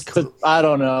 just to, I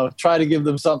don't know, try to give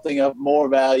them something of more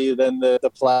value than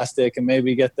the plastic, and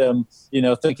maybe get them,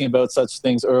 thinking about such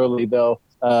things early, though.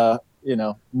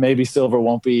 maybe silver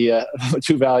won't be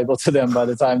too valuable to them by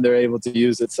the time they're able to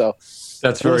use it. So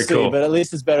that's very cool. But at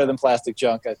least it's better than plastic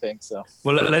junk, I think. So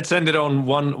well, let's end it on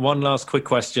one last quick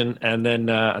question, and then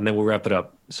we'll wrap it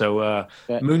up. So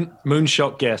okay.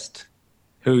 Moonshot guest,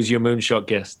 who's your moonshot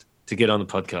guest to get on the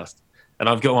podcast? And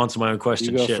I've got to answer my own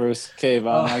question. You go first,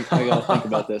 Kayvon. I got to think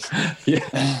about this.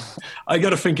 Yeah, I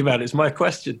got to think about it. It's my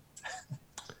question.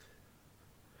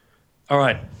 All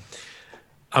right,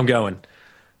 I'm going.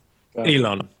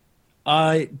 Elon,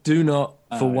 I do not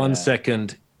for 1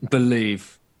 second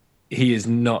believe he is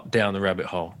not down the rabbit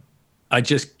hole. I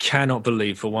just cannot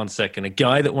believe for 1 second a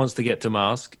guy that wants to get to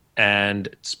Mars and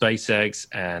SpaceX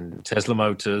and Tesla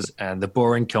Motors and the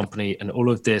Boring Company and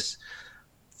all of this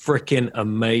freaking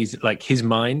amazing, like his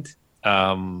mind.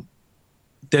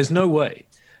 There's no way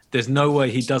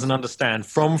he doesn't understand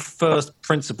from first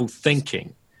principle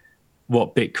thinking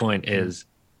what Bitcoin is.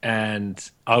 And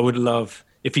I would love,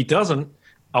 if he doesn't,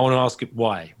 I want to ask him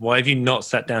why. Why have you not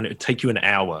sat down? It would take you an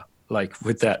hour, like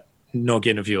with that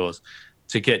noggin of yours,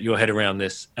 to get your head around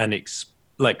this and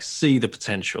see the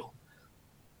potential.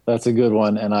 That's a good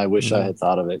one, and I wish I had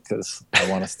thought of it because I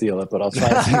want to steal it, but I'll try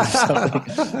to think of something.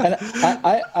 And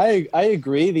I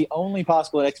agree. The only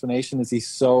possible explanation is he's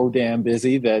so damn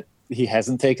busy that he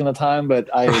hasn't taken the time. But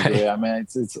I agree. I mean,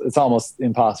 it's almost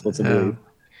impossible to believe.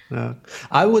 Yeah.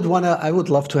 I would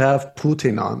love to have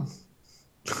Putin on.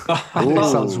 I know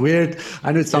it sounds weird.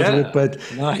 Weird, but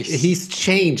nice. He's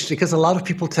changed because a lot of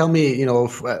people tell me,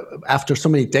 after so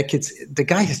many decades, the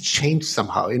guy has changed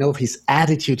somehow. His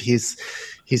attitude, his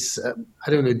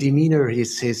demeanor,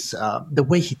 his the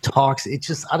way he talks. It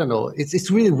just, I don't know.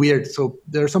 It's really weird. So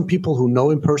there are some people who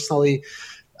know him personally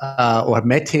or have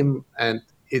met him, and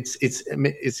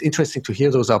it's interesting to hear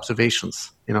those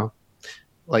observations.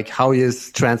 Like how he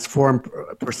is transformed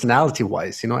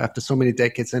personality-wise, after so many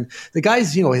decades. And the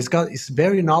guy's, he's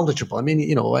very knowledgeable. I mean,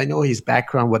 I know his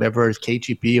background, whatever, his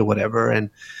KGB or whatever. And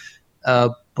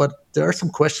but there are some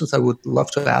questions I would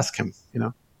love to ask him.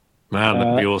 Man,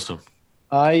 that'd be awesome.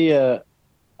 I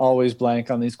always blank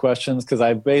on these questions because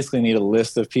I basically need a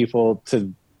list of people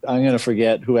I'm going to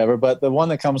forget whoever. But the one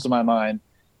that comes to my mind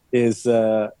is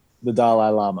the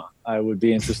Dalai Lama. I would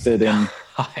be interested in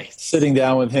sitting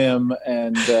down with him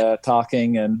and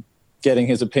talking and getting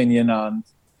his opinion on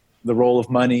the role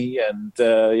of money and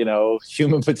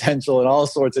human potential and all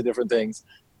sorts of different things.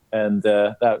 And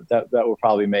that will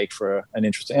probably make for an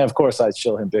interesting. And of course, I'd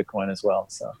show him Bitcoin as well.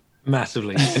 So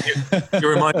massively. You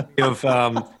remind me of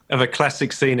a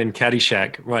classic scene in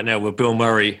Caddyshack right now, where Bill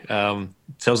Murray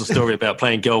tells a story about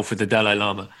playing golf with the Dalai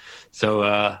Lama.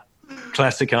 So.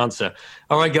 Classic answer.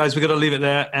 All right, guys, we've got to leave it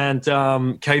there. And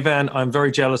Kayvon, I'm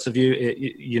very jealous of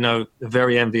you.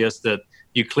 Very envious that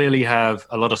you clearly have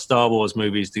a lot of Star Wars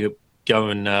movies to go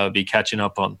and be catching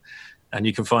up on. And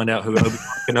you can find out who Obi-Wan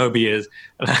Kenobi is.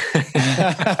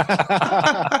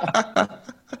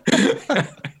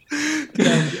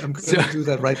 I'm going to do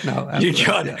that right now. You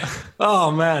can't. Yeah.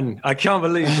 Oh man, I can't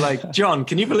believe. John,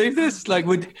 can you believe this?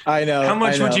 I know. How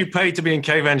much would you pay to be in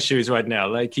Kayvon's shoes right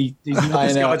now? He's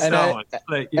I know.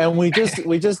 And we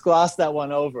just glossed that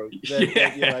one over.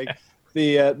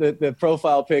 The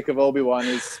profile pic of Obi-Wan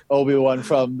is Obi-Wan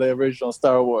from the original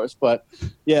Star Wars. But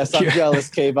yes, I'm jealous,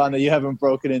 Kayvon, that you haven't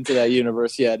broken into that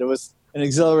universe yet. It was an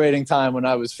exhilarating time when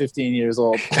I was 15 years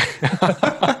old.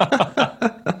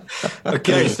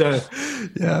 Okay, so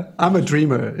yeah, I'm a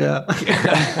dreamer. Yeah,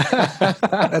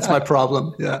 that's my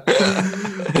problem. Yeah.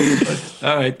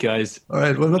 All right, guys. All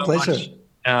right, well, my pleasure.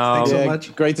 Thanks so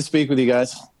much. Great to speak with you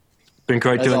guys. Been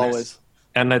great doing always. This.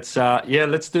 And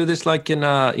let's do this in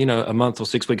a month or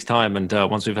 6 weeks time. And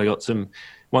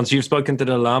once you've spoken to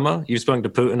the Lama, you've spoken to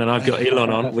Putin, and I've got Elon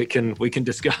on, we can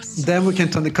discuss. Then we can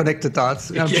connect the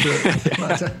dots. I'm sure.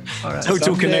 All right.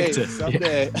 Total connector.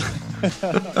 Someday.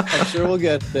 I'm sure we'll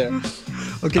get there.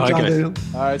 Okay, John. Okay.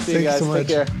 All right, see you guys. Take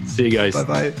care. See you guys.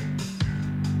 Bye-bye.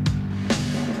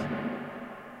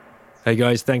 Hey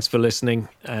guys, thanks for listening,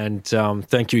 and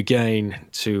thank you again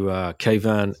to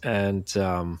Kayvon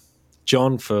and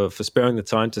John for sparing the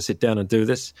time to sit down and do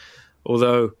this.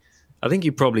 Although I think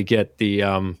you probably get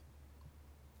the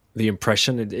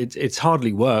impression it's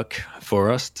hardly work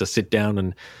for us to sit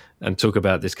down and talk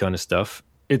about this kind of stuff.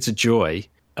 It's a joy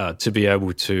to be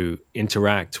able to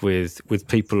interact with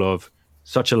people of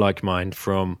such a like mind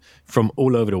from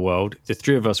all over the world. The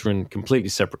three of us were in completely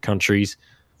separate countries,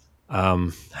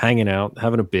 hanging out,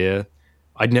 having a beer.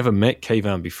 I'd never met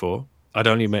Kayvon before. I'd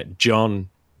only met John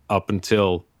up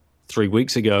until 3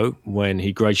 weeks ago when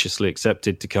he graciously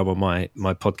accepted to come on my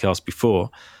podcast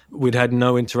before. We'd had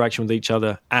no interaction with each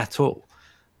other at all.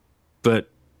 But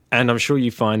and I'm sure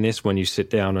you find this when you sit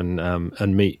down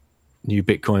and meet new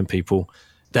Bitcoin people,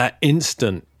 that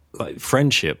instant like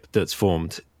friendship that's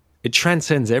formed, it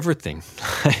transcends everything.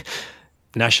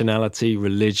 Nationality,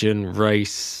 religion,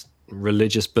 race,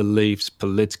 religious beliefs,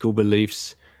 political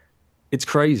beliefs. It's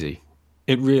crazy.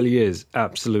 It really is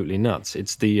absolutely nuts.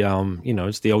 It's the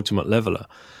it's the ultimate leveler.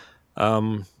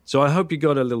 So I hope you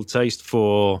got a little taste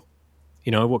for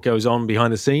what goes on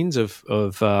behind the scenes of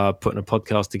putting a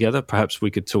podcast together. Perhaps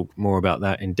we could talk more about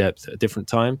that in depth at a different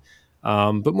time.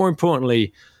 But more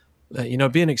importantly,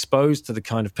 being exposed to the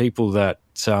kind of people that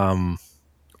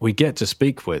we get to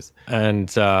speak with,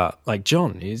 and like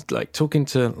John is like talking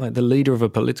to like the leader of a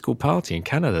political party in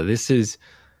Canada. This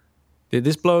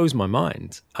blows my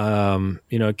mind.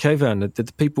 Keyvan,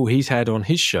 the people he's had on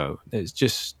his show,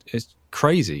 it's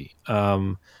crazy.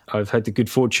 I've had the good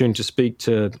fortune to speak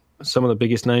to some of the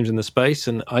biggest names in the space,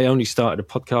 and I only started a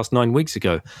podcast 9 weeks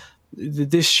ago.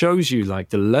 This shows you like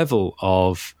the level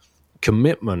of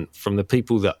commitment from the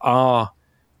people that are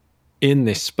in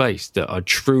this space, that are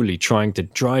truly trying to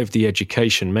drive the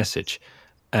education message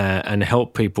and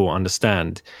help people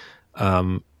understand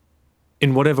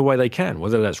in whatever way they can,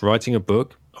 whether that's writing a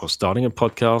book or starting a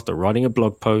podcast or writing a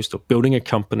blog post or building a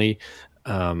company,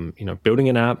 building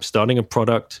an app, starting a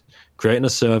product, creating a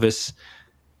service.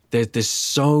 There's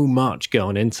so much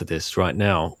going into this right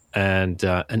now, and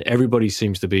everybody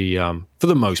seems to be, for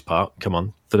the most part,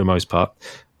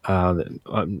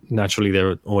 naturally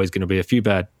there are always going to be a few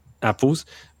bad apples,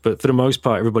 but for the most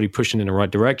part, everybody pushing in the right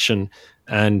direction,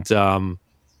 and the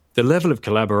level of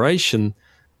collaboration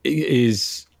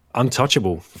is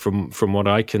untouchable from what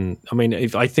I can. I mean,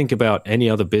 if I think about any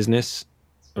other business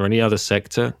or any other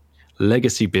sector,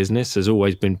 legacy business has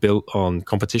always been built on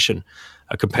competition,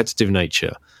 a competitive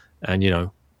nature, and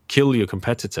kill your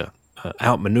competitor,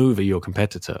 outmaneuver your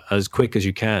competitor as quick as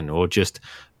you can, or just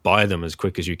buy them as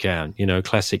quick as you can.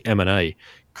 Classic M&A,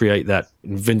 create that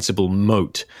invincible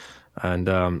moat. And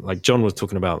like John was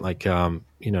talking about, like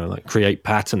create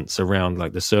patents around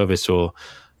like the service or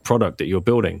product that you're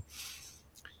building.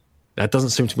 That doesn't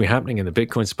seem to be happening in the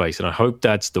Bitcoin space, and I hope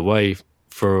that's the way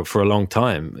for a long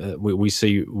time. We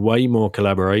see way more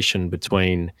collaboration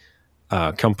between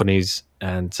companies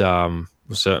and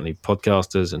certainly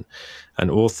podcasters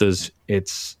and authors.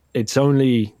 It's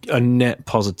only a net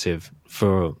positive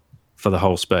for the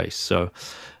whole space. So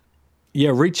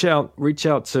yeah, reach out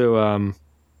to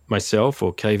myself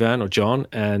or Keyvan or John,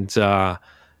 and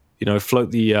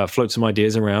float some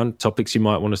ideas around topics you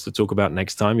might want us to talk about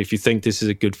next time. If you think this is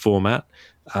a good format,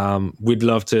 we'd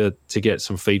love to get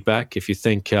some feedback. If you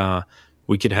think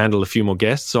we could handle a few more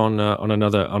guests on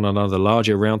another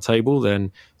larger roundtable,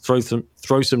 then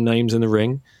throw some names in the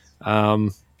ring.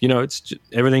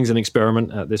 Everything's an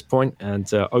experiment at this point,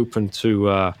 and open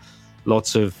to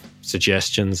lots of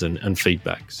suggestions and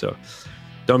feedback. So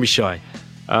don't be shy.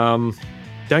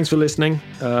 Thanks for listening.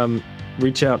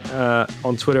 Reach out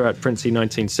on Twitter at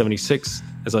Princey1976.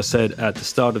 As I said at the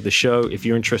start of the show, if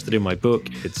you're interested in my book,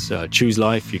 it's Choose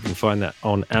Life. You can find that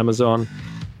on Amazon.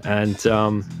 And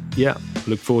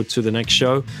look forward to the next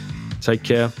show. Take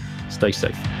care. Stay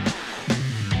safe.